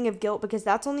any feeling of guilt, because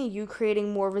that's only you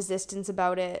creating more resistance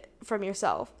about it from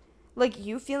yourself. Like,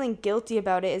 you feeling guilty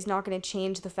about it is not going to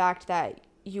change the fact that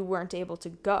you weren't able to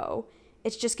go.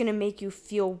 It's just going to make you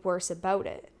feel worse about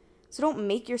it. So don't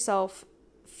make yourself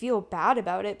feel bad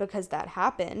about it because that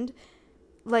happened.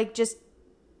 Like, just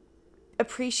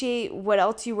appreciate what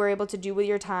else you were able to do with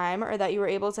your time, or that you were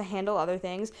able to handle other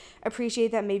things.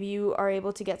 Appreciate that maybe you are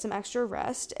able to get some extra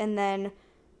rest, and then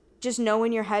just know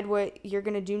in your head what you're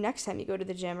going to do next time you go to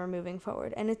the gym or moving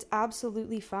forward. And it's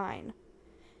absolutely fine.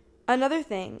 Another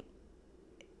thing,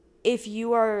 if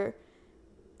you are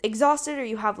exhausted or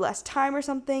you have less time or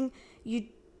something, you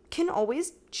can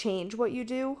always change what you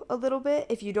do a little bit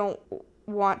if you don't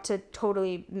want to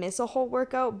totally miss a whole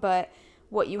workout, but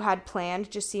what you had planned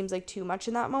just seems like too much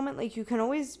in that moment. Like, you can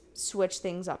always switch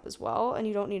things up as well, and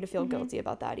you don't need to feel guilty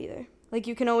about that either. Like,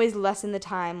 you can always lessen the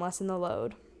time, lessen the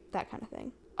load, that kind of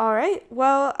thing. All right.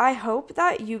 Well, I hope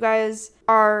that you guys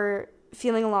are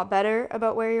feeling a lot better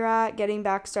about where you're at, getting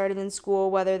back started in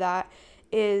school, whether that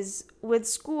is with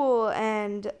school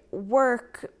and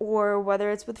work, or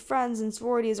whether it's with friends and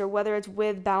sororities, or whether it's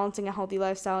with balancing a healthy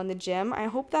lifestyle in the gym. I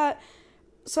hope that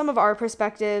some of our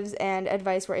perspectives and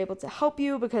advice were able to help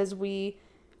you, because we're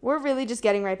really just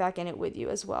getting right back in it with you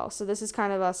as well. So this is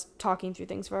kind of us talking through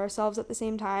things for ourselves at the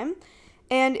same time.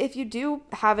 And if you do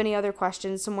have any other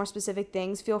questions, some more specific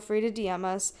things, feel free to DM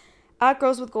us at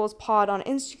Girls with Goals Pod on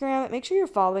Instagram. Make sure you're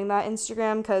following that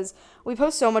Instagram, because we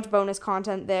post so much bonus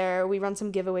content there. We run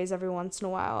some giveaways every once in a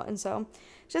while. And so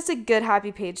just a good,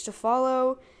 happy page to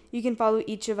follow. You can follow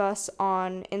each of us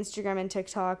on Instagram and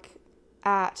TikTok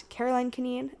at Caroline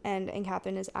Canine, and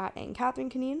Catherine is at Catherine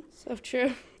Canine. So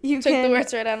true. You Took can the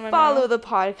words right out of my follow mouth. the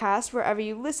podcast wherever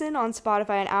you listen on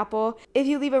Spotify and Apple. If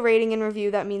you leave a rating and review,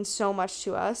 that means so much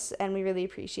to us, and we really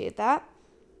appreciate that.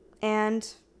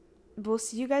 And we'll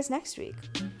see you guys next week.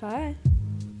 Bye.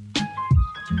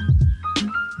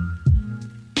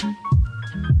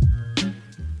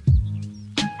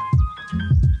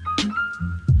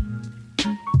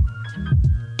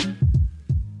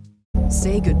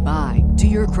 Say goodbye to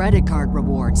your credit card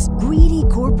rewards. Greedy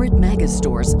corporate mega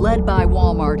stores, led by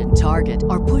Walmart and Target,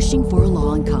 are pushing for a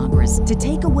law in Congress to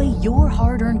take away your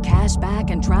hard-earned cash back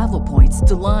and travel points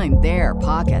to line their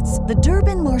pockets. The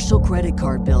Durbin-Marshall credit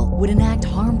card bill would enact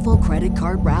harmful credit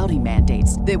card routing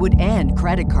mandates that would end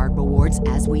credit card rewards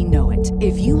as we know it.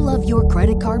 If you love your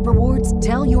credit card rewards,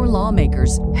 tell your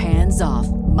lawmakers, hands off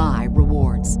my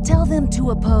rewards. Tell them to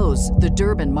oppose the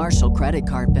Durbin-Marshall credit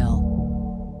card bill.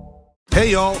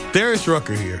 Hey y'all, Darius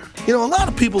Rucker here. You know, a lot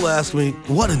of people ask me,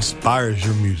 what inspires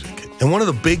your music? And one of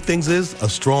the big things is a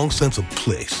strong sense of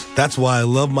place. That's why I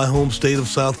love my home state of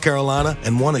South Carolina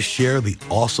and want to share the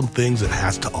awesome things it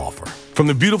has to offer. From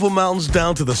the beautiful mountains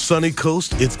down to the sunny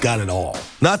coast, it's got it all.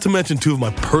 Not to mention two of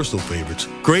my personal favorites,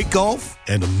 great golf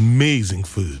and amazing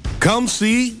food. Come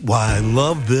see why I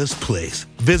love this place.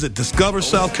 Visit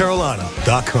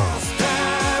discoversouthcarolina.com.